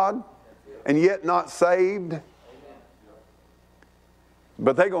of God and yet not saved. Amen.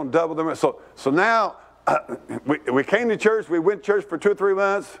 But they're going to double them. So now we came to church. We went to church for 2 or 3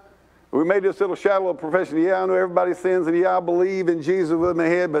 months. We made this little shallow profession. Yeah, I know everybody's sins, and yeah, I believe in Jesus with my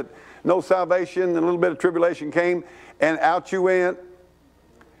head, but no salvation, and a little bit of tribulation came, and out you went.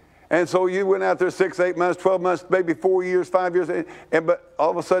 And so you went out there 6, 8 months, 12 months, maybe 4 years, 5 years, but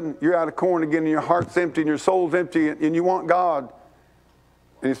all of a sudden you're out of corn again, and your heart's empty, and your soul's empty, and you want God.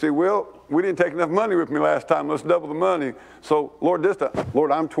 And you say, well, we didn't take enough money with me last time. Let's double the money. So, Lord,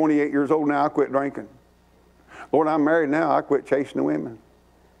 Lord, I'm 28 years old now. I quit drinking. Lord, I'm married now. I quit chasing the women.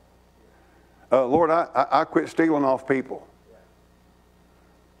 Lord, I quit stealing off people.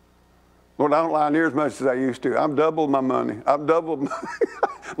 Lord, I don't lie near as much as I used to. I've doubled my money.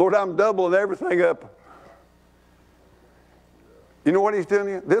 Lord, I'm doubling everything up. You know what he's telling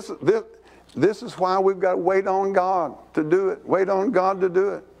you? This is why we've got to wait on God to do it. Wait on God to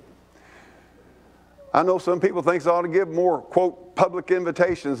do it. I know some people think I ought to give more, quote, public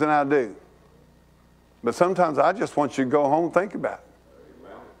invitations than I do. But sometimes I just want you to go home and think about it.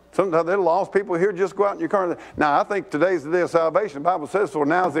 Sometimes there are lost people here, just go out in your car. Now, I think today's the day of salvation. The Bible says so.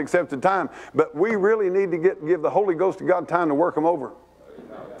 Now is the accepted time. But we really need to give the Holy Ghost to God time to work them over.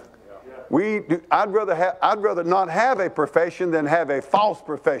 I'd rather not have a profession than have a false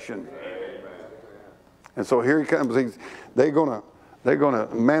profession. And so here he comes. They're going They're going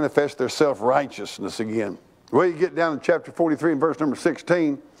to manifest their self-righteousness again. Well, you get down to chapter 43 and verse number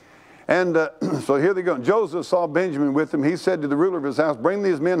 16. And so here they go. Joseph saw Benjamin with him. He said to the ruler of his house, bring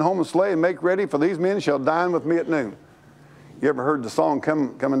these men home and slay and make ready, for these men shall dine with me at noon. You ever heard the song,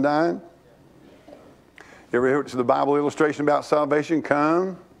 Come and Dine? You ever heard the Bible illustration about salvation?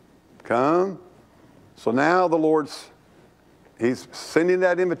 Come, come. So now the Lord's, he's sending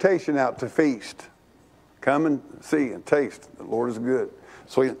that invitation out to feast. Come and see and taste. The Lord is good.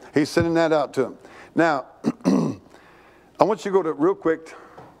 So he's sending that out to them. Now, I want you to go to real quick.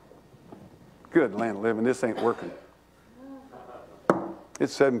 Good land of living. This ain't working.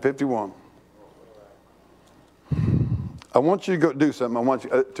 It's 7:51. I want you to go do something. I want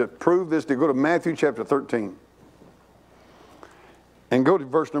you to prove this. To go to Matthew chapter 13 and go to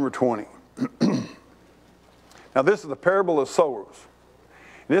verse number 20. Now, this is the parable of sowers.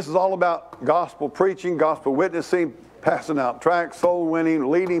 And this is all about gospel preaching, gospel witnessing, passing out tracts, soul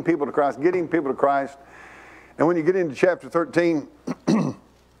winning, leading people to Christ, getting people to Christ. And when you get into chapter 13,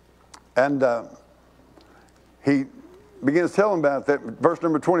 and he begins telling about that. Verse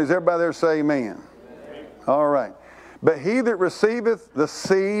number 20, is everybody there say amen? Amen. All right. But he that receiveth the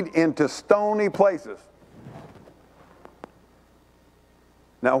seed into stony places.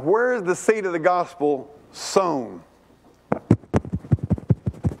 Now, where is the seed of the gospel sown?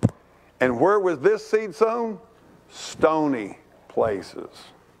 And where was this seed sown? Stony places.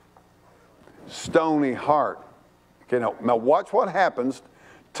 Stony heart. Okay, now watch what happens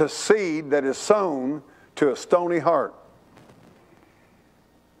to seed that is sown to a stony heart.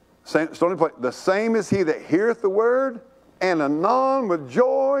 Stony place. The same is he that heareth the word, and anon with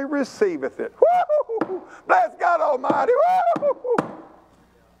joy receiveth it. Woo! Bless God Almighty. Woo!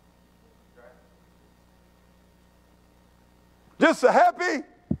 Just so happy.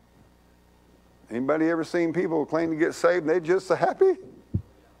 Anybody ever seen people claim to get saved and they just so happy? And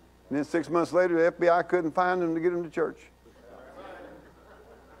then 6 months later, the FBI couldn't find them to get them to church.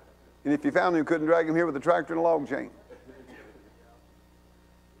 And if you found them, you couldn't drag them here with a tractor and a log chain.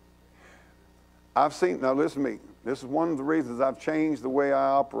 I've seen, now listen to me, this is one of the reasons I've changed the way I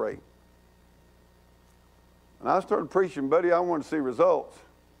operate. When I started preaching, buddy, I wanted to see results.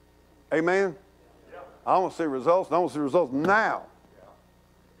 Amen? Yeah. I want to see results, and I want to see results now. Yeah.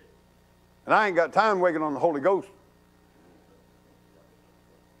 And I ain't got time waiting on the Holy Ghost.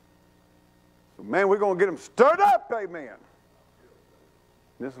 So, man, we're going to get them stirred up, amen.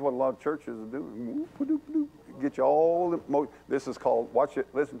 This is what a lot of churches are doing. Get you all, this is called, watch it,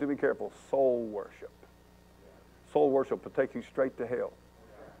 listen to me careful, soul worship. Soul worship will take you straight to hell.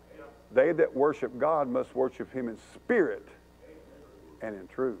 They that worship God must worship him in spirit and in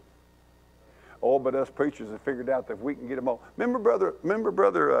truth. Oh, but us preachers have figured out that if we can get them all. Remember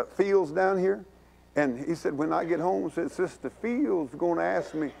Brother Fields down here? And he said, when I get home, said, Sister Fields is going to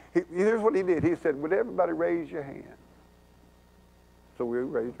ask me. Here's what he did. He said, would everybody raise your hand? So we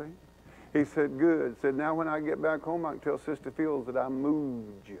raised our hand. He said, good. Said, now when I get back home, I can tell Sister Fields that I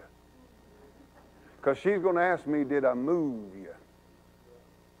moved you. Because she's going to ask me, did I move you?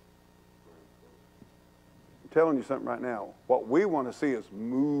 I'm telling you something right now. What we want to see is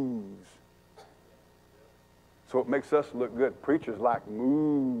moves. So it makes us look good. Preachers like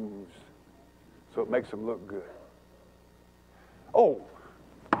moves. So it makes them look good. Oh,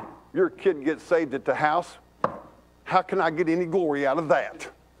 your kid gets saved at the house. How can I get any glory out of that?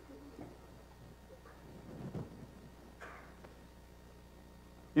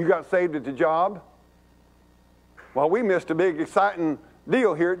 You got saved at the job? Well, we missed a big, exciting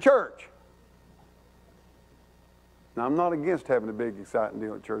deal here at church. Now, I'm not against having a big, exciting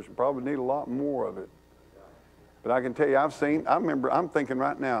deal at church. We probably need a lot more of it. But I can tell you, I'm thinking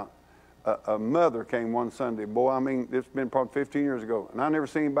right now, a mother came one Sunday. Boy, I mean, it's been probably 15 years ago. And I never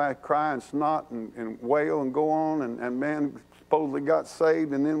seen anybody cry and snot and wail and go on. And man supposedly got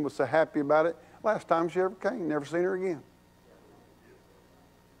saved and then was so happy about it. Last time she ever came, never seen her again.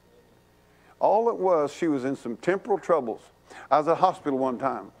 All it was, she was in some temporal troubles. I was at a hospital one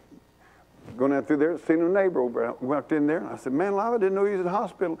time, going out through there, seen a neighbor over, walked in there, and I said, man, Lava, I didn't know he was in the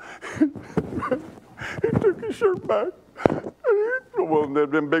hospital. He took his shirt back. Well, there'd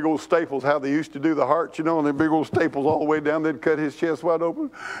been big old staples, how they used to do the hearts, you know, and the big old staples all the way down. They'd cut his chest wide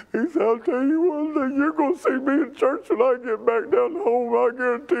open. He said, I'll tell you one thing, you're going to see me in church when I get back down home. I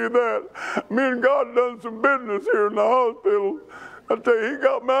guarantee you that. Me and God done some business here in the hospital. I tell you, he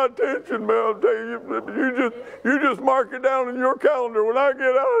got my attention, man. I'll tell you, you just mark it down in your calendar. When I get out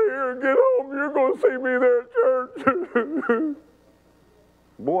of here and get home, you're going to see me there at church.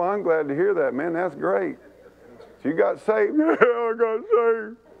 Boy, I'm glad to hear that, man. That's great. So you got saved? Yeah, I got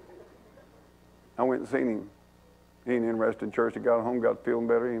saved. I went and seen him. He ain't interested in church. He got home, got feeling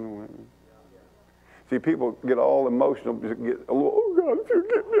better. See, people get all emotional, get a little, oh God, if you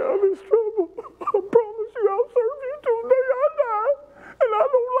get me out of this trouble, I promise you I'll serve you till the day I die, and I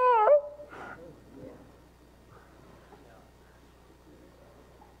don't lie.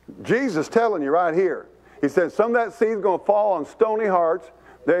 Jesus telling you right here. He said some of that seed's going to fall on stony hearts.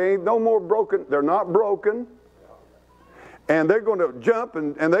 They ain't no more broken. They're not broken. And they're going to jump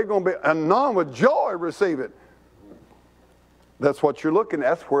and they're going to be, and none with joy receive it. That's what you're looking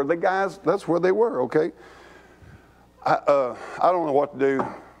at. That's where the guys, that's where they were, okay? I don't know what to do.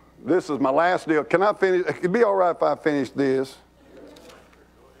 This is my last deal. Can I finish? It'd be all right if I finished this.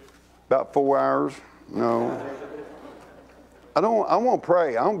 About 4 hours? No. I want to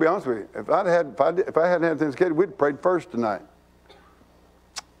pray. I'm going to be honest with you. If I hadn't had things scheduled, we'd have prayed first tonight.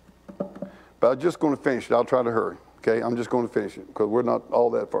 But I'm just going to finish it. I'll try to hurry. Okay, I'm just going to finish it because we're not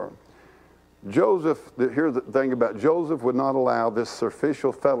all that far. Joseph, here's the thing about Joseph, would not allow this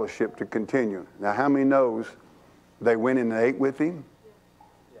superficial fellowship to continue. Now, how many knows they went in and ate with him?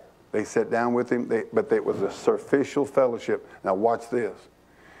 They sat down with him, but it was a superficial fellowship. Now, watch this.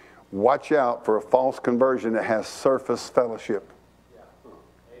 Watch out for a false conversion that has surface fellowship.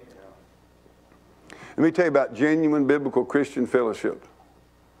 Let me tell you about genuine biblical Christian fellowship.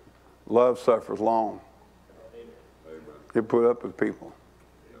 Love suffers long. You put up with people.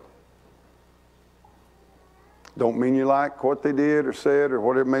 Don't mean you like what they did or said or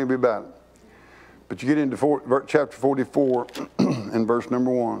whatever it may be about it. But you get into chapter 44 and verse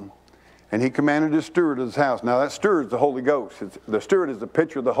number 1. And he commanded his steward of his house. Now that steward is the Holy Ghost. The steward is the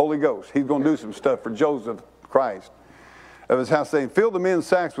picture of the Holy Ghost. He's going to do some stuff for Joseph Christ. Of his house, saying, fill the men's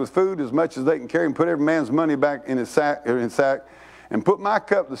sacks with food as much as they can carry, and put every man's money back in his sack, and put my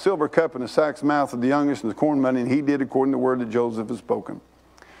cup, the silver cup, in the sack's mouth of the youngest, and the corn money. And he did according to the word that Joseph had spoken.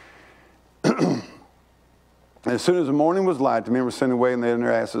 And as soon as the morning was light, the men were sent away, and they had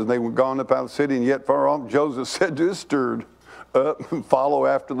their asses. And they were gone up out of the city, and yet far off, Joseph said to his steward, up and follow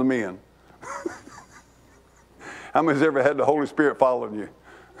after the men. How many's ever had the Holy Spirit following you?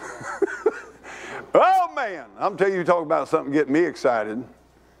 Oh man, I'm telling you, talk about something getting me excited, and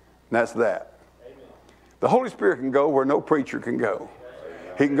that's that. Amen. The Holy Spirit can go where no preacher can go.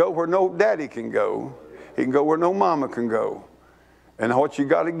 He can go where no daddy can go. He can go where no mama can go. And what you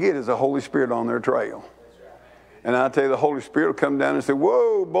got to get is the Holy Spirit on their trail. And I tell you, the Holy Spirit will come down and say,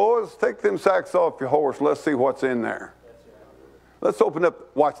 whoa, boys, take them sacks off your horse. Let's see what's in there. Let's open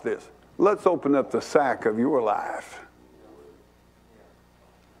up, watch this. Let's open up the sack of your life.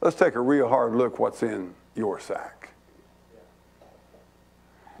 Let's take a real hard look what's in your sack.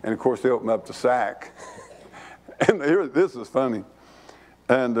 And of course, they open up the sack. And this is funny.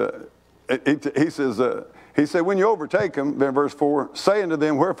 And he said, when you overtake them, then verse 4, say unto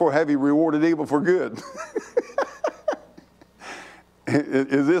them, wherefore have you rewarded evil for good?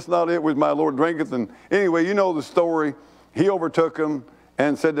 Is this not it which my Lord drinketh? And anyway, you know the story. He overtook them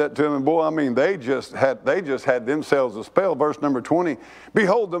and said that to him. And boy, I mean, they just had themselves a spell. Verse number 20,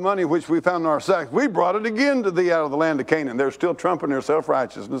 behold the money which we found in our sacks. We brought it again to thee out of the land of Canaan. They're still trumping their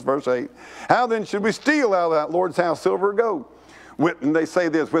self-righteousness. Verse 8, how then should we steal out of that Lord's house silver or gold? And they say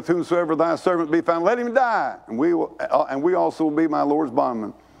this, with whomsoever thy servant be found, let him die. And we also will be my Lord's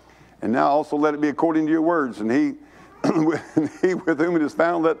bondmen. And now also let it be according to your words. And he with whom it is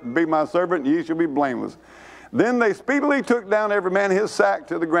found, let be my servant, and ye shall be blameless. Then they speedily took down every man his sack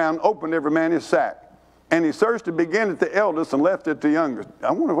to the ground, opened every man his sack. And he searched to begin at the eldest and left it at the youngest.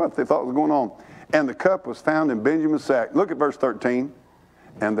 I wonder what they thought was going on. And the cup was found in Benjamin's sack. Look at verse 13.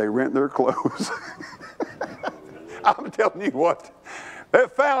 And they rent their clothes. I'm telling you what. They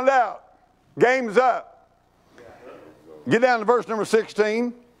found out. Game's up. Get down to verse number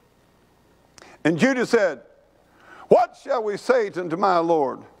 16. And Judah said, what shall we say unto my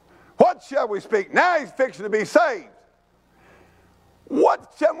Lord? What shall we speak? Now he's fixing to be saved.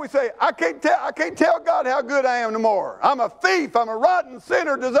 What shall we say? I can't tell God how good I am no more. I'm a thief. I'm a rotten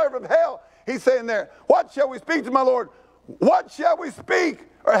sinner, deserve of hell. He's saying there, what shall we speak to my Lord? What shall we speak?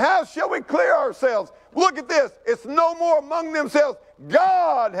 Or how shall we clear ourselves? Look at this. It's no more among themselves.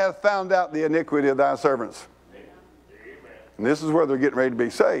 God hath found out the iniquity of thy servants. Amen. And this is where they're getting ready to be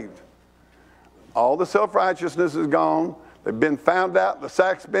saved. All the self-righteousness is gone. They've been found out. The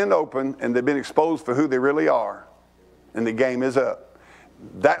sack's been opened. And they've been exposed for who they really are. And the game is up.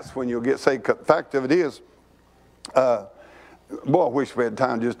 That's when you'll get saved. The fact of it is, boy, I wish we had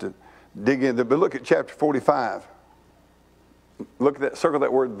time just to dig into it. But look at chapter 45. Look at that, circle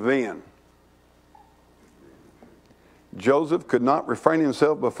that word then. Joseph could not refrain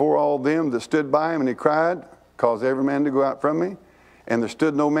himself before all them that stood by him, and he cried, cause every man to go out from me. And there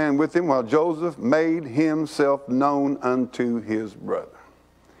stood no man with him, while Joseph made himself known unto his brother.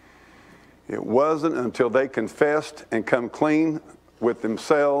 It wasn't until they confessed and come clean with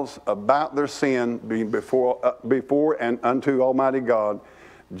themselves about their sin being before and unto Almighty God,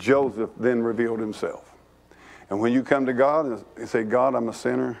 Joseph then revealed himself. And when you come to God and say, God, I'm a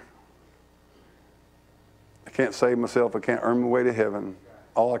sinner. I can't save myself. I can't earn my way to heaven.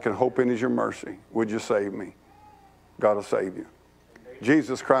 All I can hope in is your mercy. Would you save me? God will save you.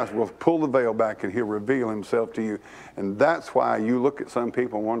 Jesus Christ will pull the veil back and he'll reveal himself to you. And that's why you look at some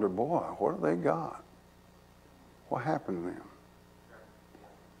people and wonder, boy, what have they got? What happened to them?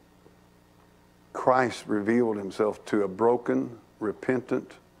 Christ revealed himself to a broken,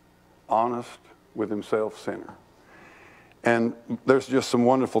 repentant, honest with himself sinner. And there's just some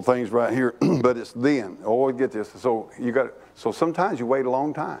wonderful things right here, but it's then. Oh, get this. So sometimes you wait a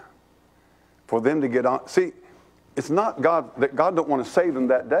long time for them to get on. See, it's not God that God don't want to save them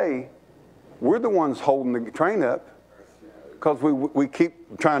that day. We're the ones holding the train up because we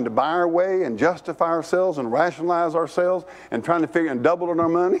keep trying to buy our way and justify ourselves and rationalize ourselves and trying to figure and doubling our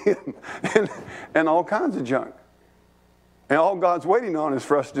money and all kinds of junk. And all God's waiting on is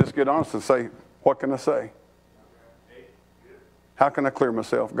for us to just get honest and say, what can I say? How can I clear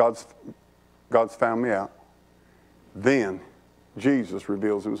myself? God's found me out. Then Jesus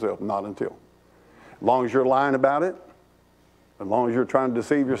reveals himself, not until. As long as you're lying about it, as long as you're trying to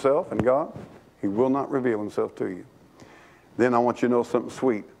deceive yourself and God, he will not reveal himself to you. Then I want you to know something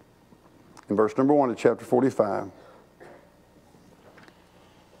sweet. In verse number 1 of chapter 45,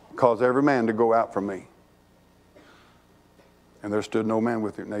 cause every man to go out from me. And there stood no man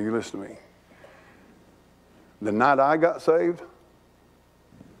with him. Now you listen to me. The night I got saved,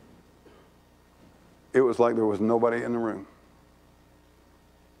 it was like there was nobody in the room.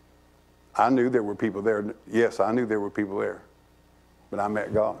 I knew there were people there. Yes, I knew there were people there. But I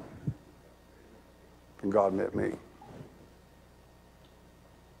met God. And God met me.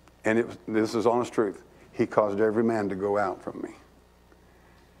 And this is honest truth. He caused every man to go out from me.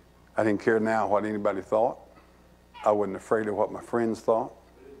 I didn't care now what anybody thought. I wasn't afraid of what my friends thought.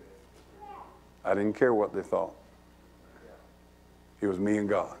 I didn't care what they thought. It was me and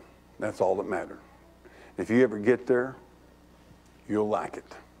God. That's all that mattered. If you ever get there, you'll like it.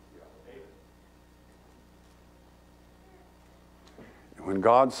 And when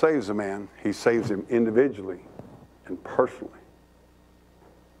God saves a man, he saves him individually and personally.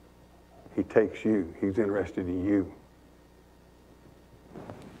 He takes you. He's interested in you.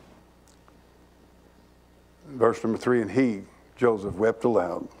 Verse number 3, and he, Joseph, wept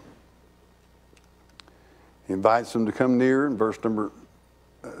aloud. He invites them to come near. In verse number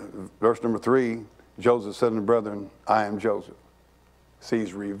 3, Joseph said to the brethren, I am Joseph. See,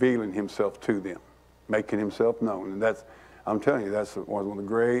 he's revealing himself to them, making himself known. And that's, I'm telling you, that's one of the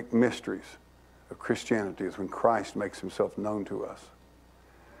great mysteries of Christianity is when Christ makes himself known to us.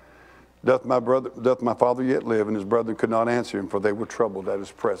 Doth my father yet live? And his brethren could not answer him, for they were troubled at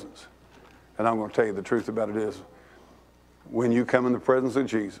his presence. And I'm going to tell you the truth about it is, when you come in the presence of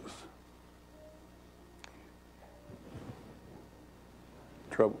Jesus,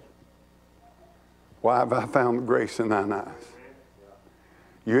 trouble. Why have I found grace in thine eyes?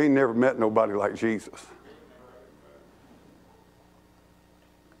 You ain't never met nobody like Jesus.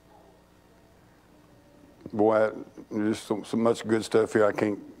 Boy, there's so much good stuff here I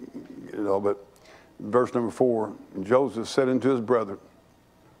can't get it all, but verse number 4, Joseph said unto his brother,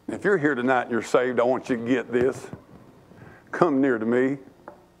 if you're here tonight and you're saved, I want you to get this. Come near to me.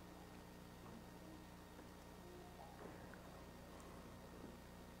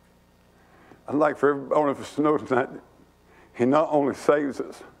 I'd like for every one of us to know tonight, he not only saves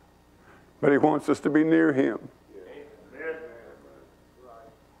us, but he wants us to be near him.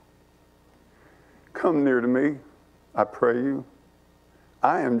 Come near to me, I pray you.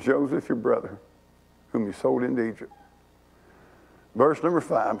 I am Joseph, your brother, whom you sold into Egypt. Verse number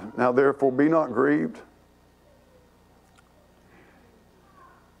 5, now therefore be not grieved.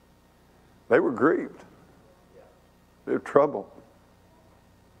 They were grieved. They're troubled.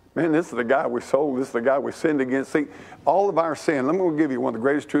 Man, this is the guy we sold. This is the guy we sinned against. See, all of our sin, I'm going to give you one of the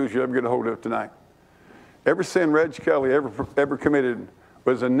greatest truths you'll ever get a hold of tonight. Every sin Reg Kelly ever committed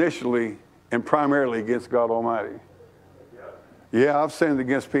was initially and primarily against God Almighty. Yeah, I've sinned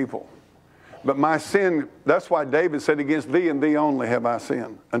against people. But my sin, that's why David said, against thee and thee only have I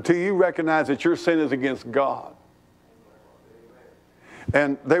sinned. Until you recognize that your sin is against God.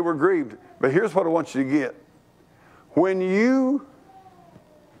 And they were grieved. But here's what I want you to get. When you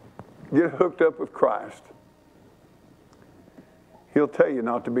get hooked up with Christ, he'll tell you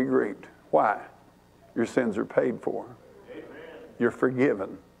not to be grieved. Why? Your sins are paid for. You're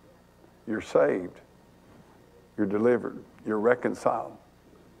forgiven. You're saved. You're delivered. You're reconciled.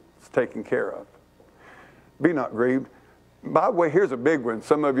 It's taken care of. Be not grieved. By the way, here's a big one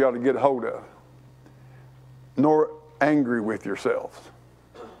some of you ought to get hold of. Nor angry with yourselves.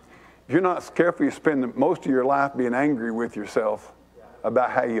 If you're not careful, you spend most of your life being angry with yourself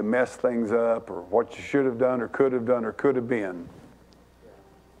about how you messed things up or what you should have done or could have been.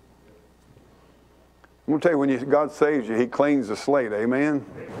 I'm going to tell you, when God saves you, he cleans the slate. Amen?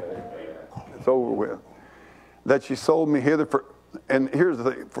 It's over with. That you sold me hither for, and here's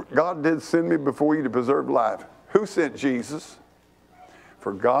the thing, God did send me before you to preserve life. Who sent Jesus?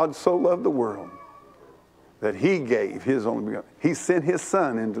 For God so loved the world that he gave his only begotten. He sent his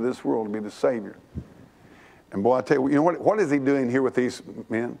son into this world to be the Savior. And boy, I tell you what is he doing here with these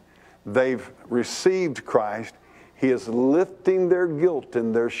men? They've received Christ. He is lifting their guilt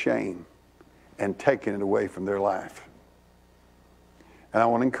and their shame and taking it away from their life. And I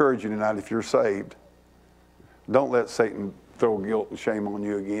want to encourage you tonight, if you're saved, don't let Satan throw guilt and shame on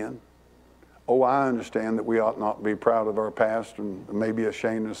you again. Oh, I understand that we ought not be proud of our past and maybe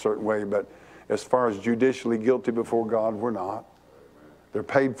ashamed in a certain way, but as far as judicially guilty before God, we're not. They're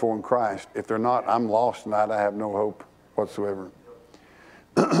paid for in Christ. If they're not, I'm lost tonight. I have no hope whatsoever.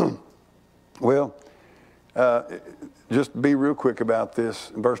 Well, just be real quick about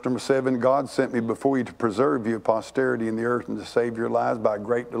this. In verse number 7, God sent me before you to preserve you posterity in the earth and to save your lives by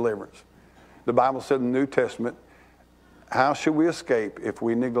great deliverance. The Bible said in the New Testament, how shall we escape if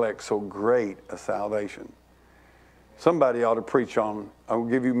we neglect so great a salvation? Somebody ought to preach on, I'll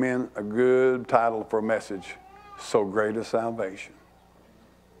give you men a good title for a message, so great a salvation.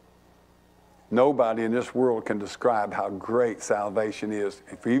 Nobody in this world can describe how great salvation is.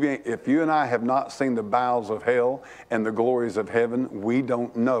 If you and I have not seen the bowels of hell and the glories of heaven, we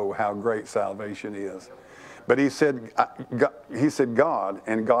don't know how great salvation is. But he said God,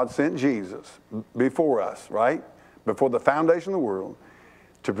 and God sent Jesus before us, right? Before the foundation of the world,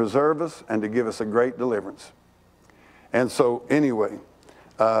 to preserve us and to give us a great deliverance. And so, anyway,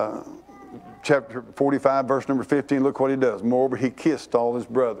 chapter 45, verse number 15, look what he does. Moreover, he kissed all his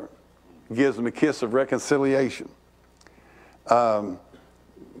brethren. He gives them a kiss of reconciliation. By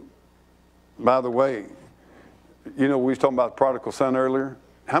the way, you know, we was talking about the prodigal son earlier.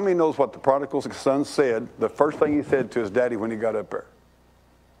 How many knows what the prodigal son said, the first thing he said to his daddy when he got up there?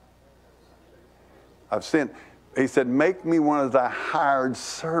 I've sinned. He said, make me one of thy hired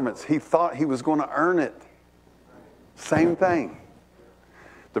servants. He thought he was going to earn it. Same thing.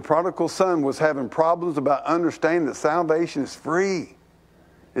 The prodigal son was having problems about understanding that salvation is free.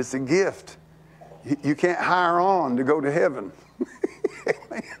 It's a gift. You can't hire on to go to heaven.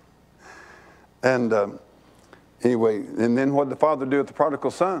 And anyway, and then what did the father do with the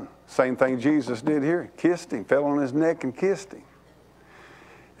prodigal son? Same thing Jesus did here. Kissed him, fell on his neck and kissed him.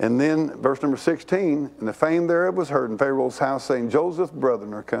 And then, verse number 16, and the fame thereof was heard in Pharaoh's house, saying, Joseph's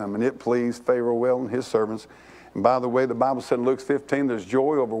brethren are come. And it pleased Pharaoh well and his servants. And by the way, the Bible said in Luke 15, there's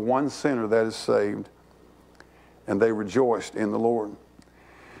joy over one sinner that is saved. And they rejoiced in the Lord.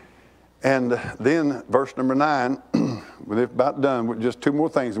 And then, verse number 9, we're about done. With just two more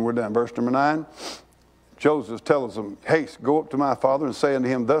things and we're done. Verse number 9, Joseph tells them, haste, go up to my father and say unto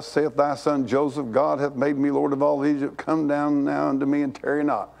him, thus saith thy son Joseph, God hath made me Lord of all Egypt. Come down now unto me and tarry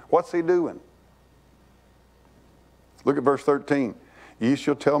not. What's he doing? Look at verse 13. Ye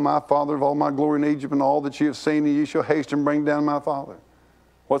shall tell my father of all my glory in Egypt and all that ye have seen, and ye shall haste and bring down my father.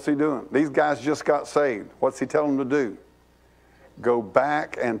 What's he doing? These guys just got saved. What's he telling them to do? Go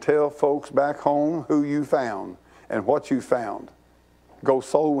back and tell folks back home who you found and what you found. Go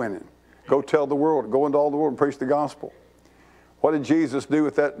soul winning. Go tell the world. Go into all the world and preach the gospel. What did Jesus do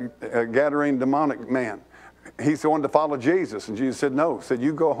with that Gadarene demonic man? He wanted to follow Jesus, and Jesus said no. He said,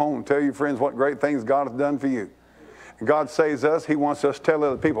 you go home and tell your friends what great things God hath done for you. God saves us. He wants us to tell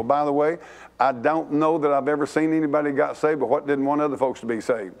other people. By the way, I don't know that I've ever seen anybody got saved, but what didn't want other folks to be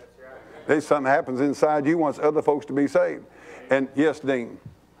saved? There's something happens inside you wants other folks to be saved. And yes, Dean.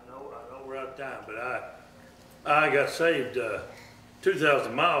 I know we're out of time, but I got saved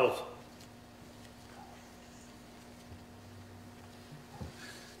 2,000 miles.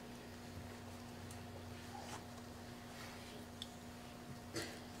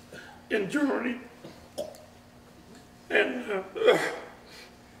 In Germany. And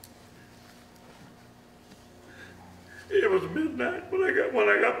it was midnight when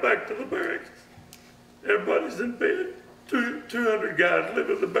I got back to the barracks. Everybody's in bed. 200 guys live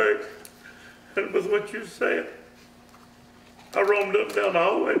in the barracks. And with what you said, I roamed up and down the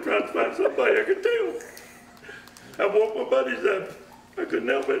hallway trying to find somebody I could tell. I woke my buddies up. I couldn't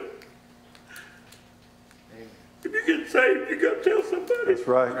help it. If you get saved, you got to tell somebody. That's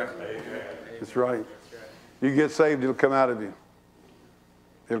right. That's right. You get saved, it'll come out of you.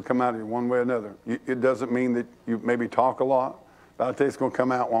 It'll come out of you one way or another. It doesn't mean that you maybe talk a lot, but I'll tell you it's going to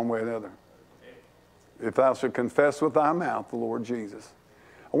come out one way or another. If thou shalt confess with thy mouth the Lord Jesus.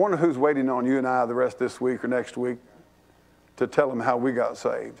 I wonder who's waiting on you and I the rest of this week or next week to tell them how we got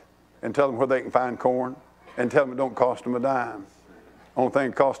saved and tell them where they can find corn and tell them it don't cost them a dime. Only thing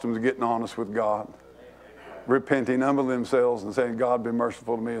it cost them is getting honest with God, repenting, humbling themselves and saying, God, be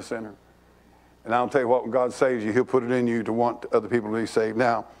merciful to me, a sinner. And I'll tell you what, when God saves you, he'll put it in you to want other people to be saved.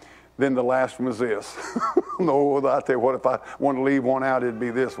 Now, then the last one was this. No, I'll tell you what, if I want to leave one out, it'd be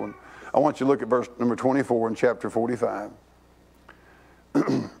this one. I want you to look at verse number 24 in chapter 45.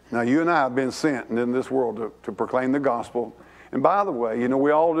 Now, you and I have been sent in this world to proclaim the gospel. And by the way, you know,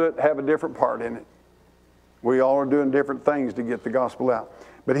 we all have a different part in it. We all are doing different things to get the gospel out.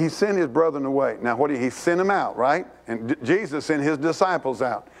 But he sent his brethren away. Now, he sent them out, right? And Jesus sent his disciples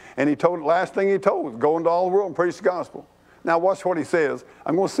out. And he told, last thing he told was, go into all the world and preach the gospel. Now, watch what he says.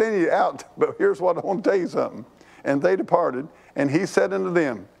 I'm going to send you out, but here's what I want to tell you something. And they departed, and he said unto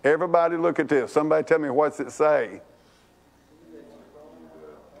them, everybody look at this. Somebody tell me, what's it say?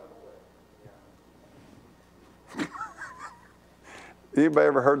 Anybody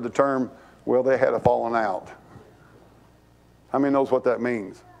ever heard the term, well, they had a falling out? How many knows what that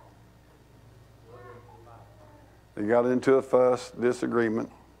means? They got into a fuss,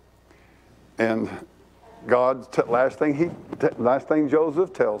 disagreement, and God, last thing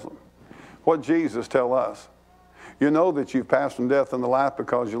Joseph tells them, what Jesus tell us, you know that you've passed from death into life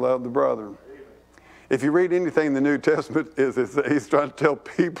because you love the brethren. If you read anything in the New Testament, he's trying to tell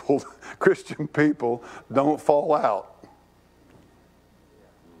people, Christian people, don't fall out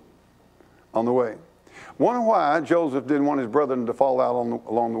on the way. Wonder why Joseph didn't want his brethren to fall out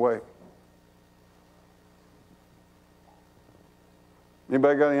along the way.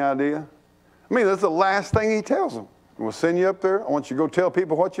 Anybody got any idea? I mean, that's the last thing he tells them. We'll send you up there. I want you to go tell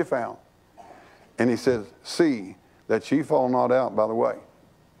people what you found. And he says, see that ye fall not out by the way.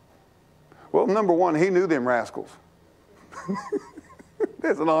 Well, number one, he knew them rascals.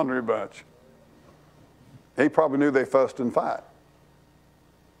 That's an ornery bunch. He probably knew they fussed and fight.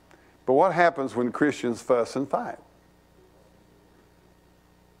 But what happens when Christians fuss and fight?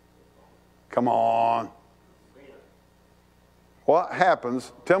 Come on. What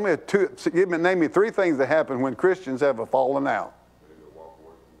happens? Tell me name me three things that happen when Christians have a fallen out. They walk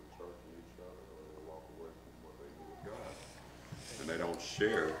away from the church and each other, or they walk away from what they do with God. And they don't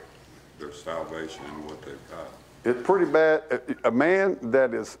share their salvation and what they've got. It's pretty bad. A man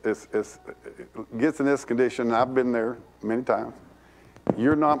that gets in this condition, I've been there many times,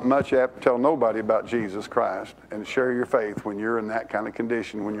 you're not much apt to tell nobody about Jesus Christ and share your faith when you're in that kind of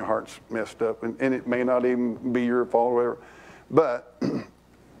condition, when your heart's messed up. And it may not even be your fault or whatever. But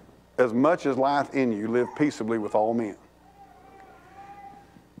as much as life in you, live peaceably with all men.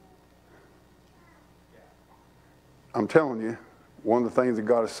 I'm telling you, one of the things that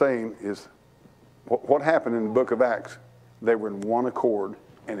God is saying is, what happened in the book of Acts? They were in one accord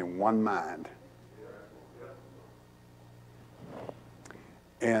and in one mind.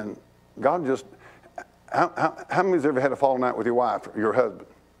 And God just, how many's ever had a falling out with your wife or your husband?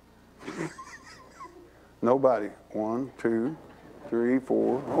 Nobody. 1, 2, 3,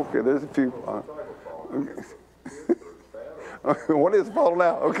 4. Okay, there's a few. Okay. What is falling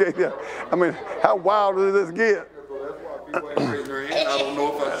out? Okay, yeah. I mean, how wild does this get? That's why people ain't raising their hand. I don't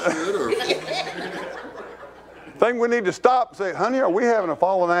know if I should or. Think we need to stop and say, honey, are we having a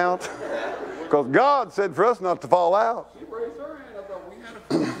falling out? Because God said for us not to fall out. She raised her hand. I thought we had a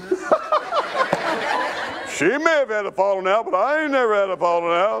falling out. She may have had a falling out, but I ain't never had a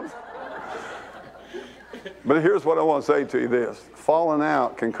falling out. But here's what I want to say to you this. Falling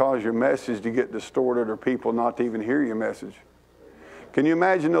out can cause your message to get distorted or people not to even hear your message. Can you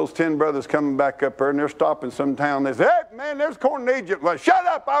imagine those 10 brothers coming back up there and they're stopping some town. They say, hey, man, there's corn in Egypt. Well, shut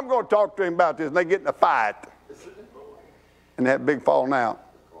up. I'm going to talk to him about this. And they get in a fight. And that big falling out.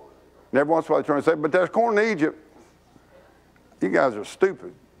 And every once in a while they're trying to say, but there's corn in Egypt. You guys are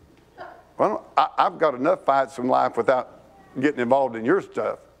stupid. Well, I've got enough fights in life without getting involved in your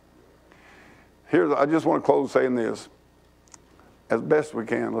stuff. I just want to close saying this. As best we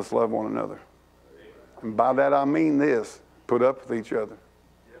can, let's love one another. And by that I mean this, put up with each other.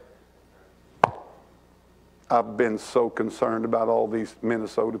 I've been so concerned about all these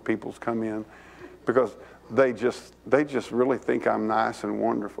Minnesota peoples come in because they just really think I'm nice and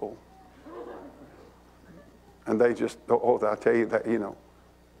wonderful. And they just, I tell you that, you know,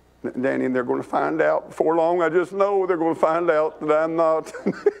 Danny, they're going to find out before long. I just know they're going to find out that I'm not.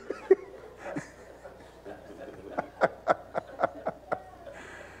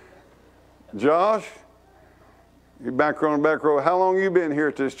 Josh, you back row on the back row. How long you been here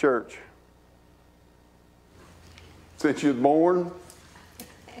at this church? Since you was born?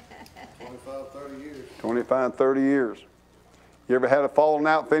 25, 30 years. 25, 30 years. You ever had a falling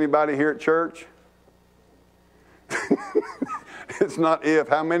out with anybody here at church? It's not if.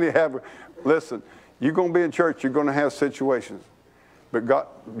 How many have? Listen, you're going to be in church, you're going to have situations. But God,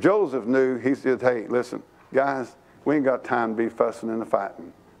 Joseph knew, he said, hey, listen, guys, we ain't got time to be fussing and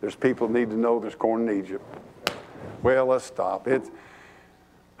fighting. There's people need to know there's corn in Egypt. Well, let's stop.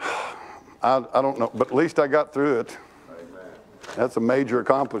 I don't know, but at least I got through it. Amen. That's a major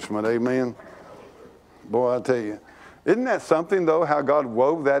accomplishment, amen. Boy, I tell you. Isn't that something, though, how God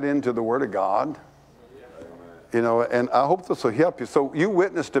wove that into the Word of God? You know, and I hope this will help you. So you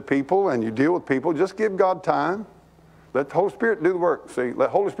witness to people and you deal with people. Just give God time. Let the Holy Spirit do the work. See, the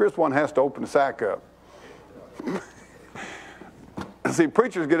Holy Spirit's the one has to open the sack up. See,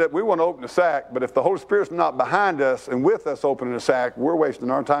 preachers get up, we want to open the sack, but if the Holy Spirit's not behind us and with us opening the sack, we're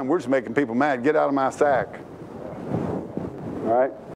wasting our time. We're just making people mad. Get out of my sack. All right?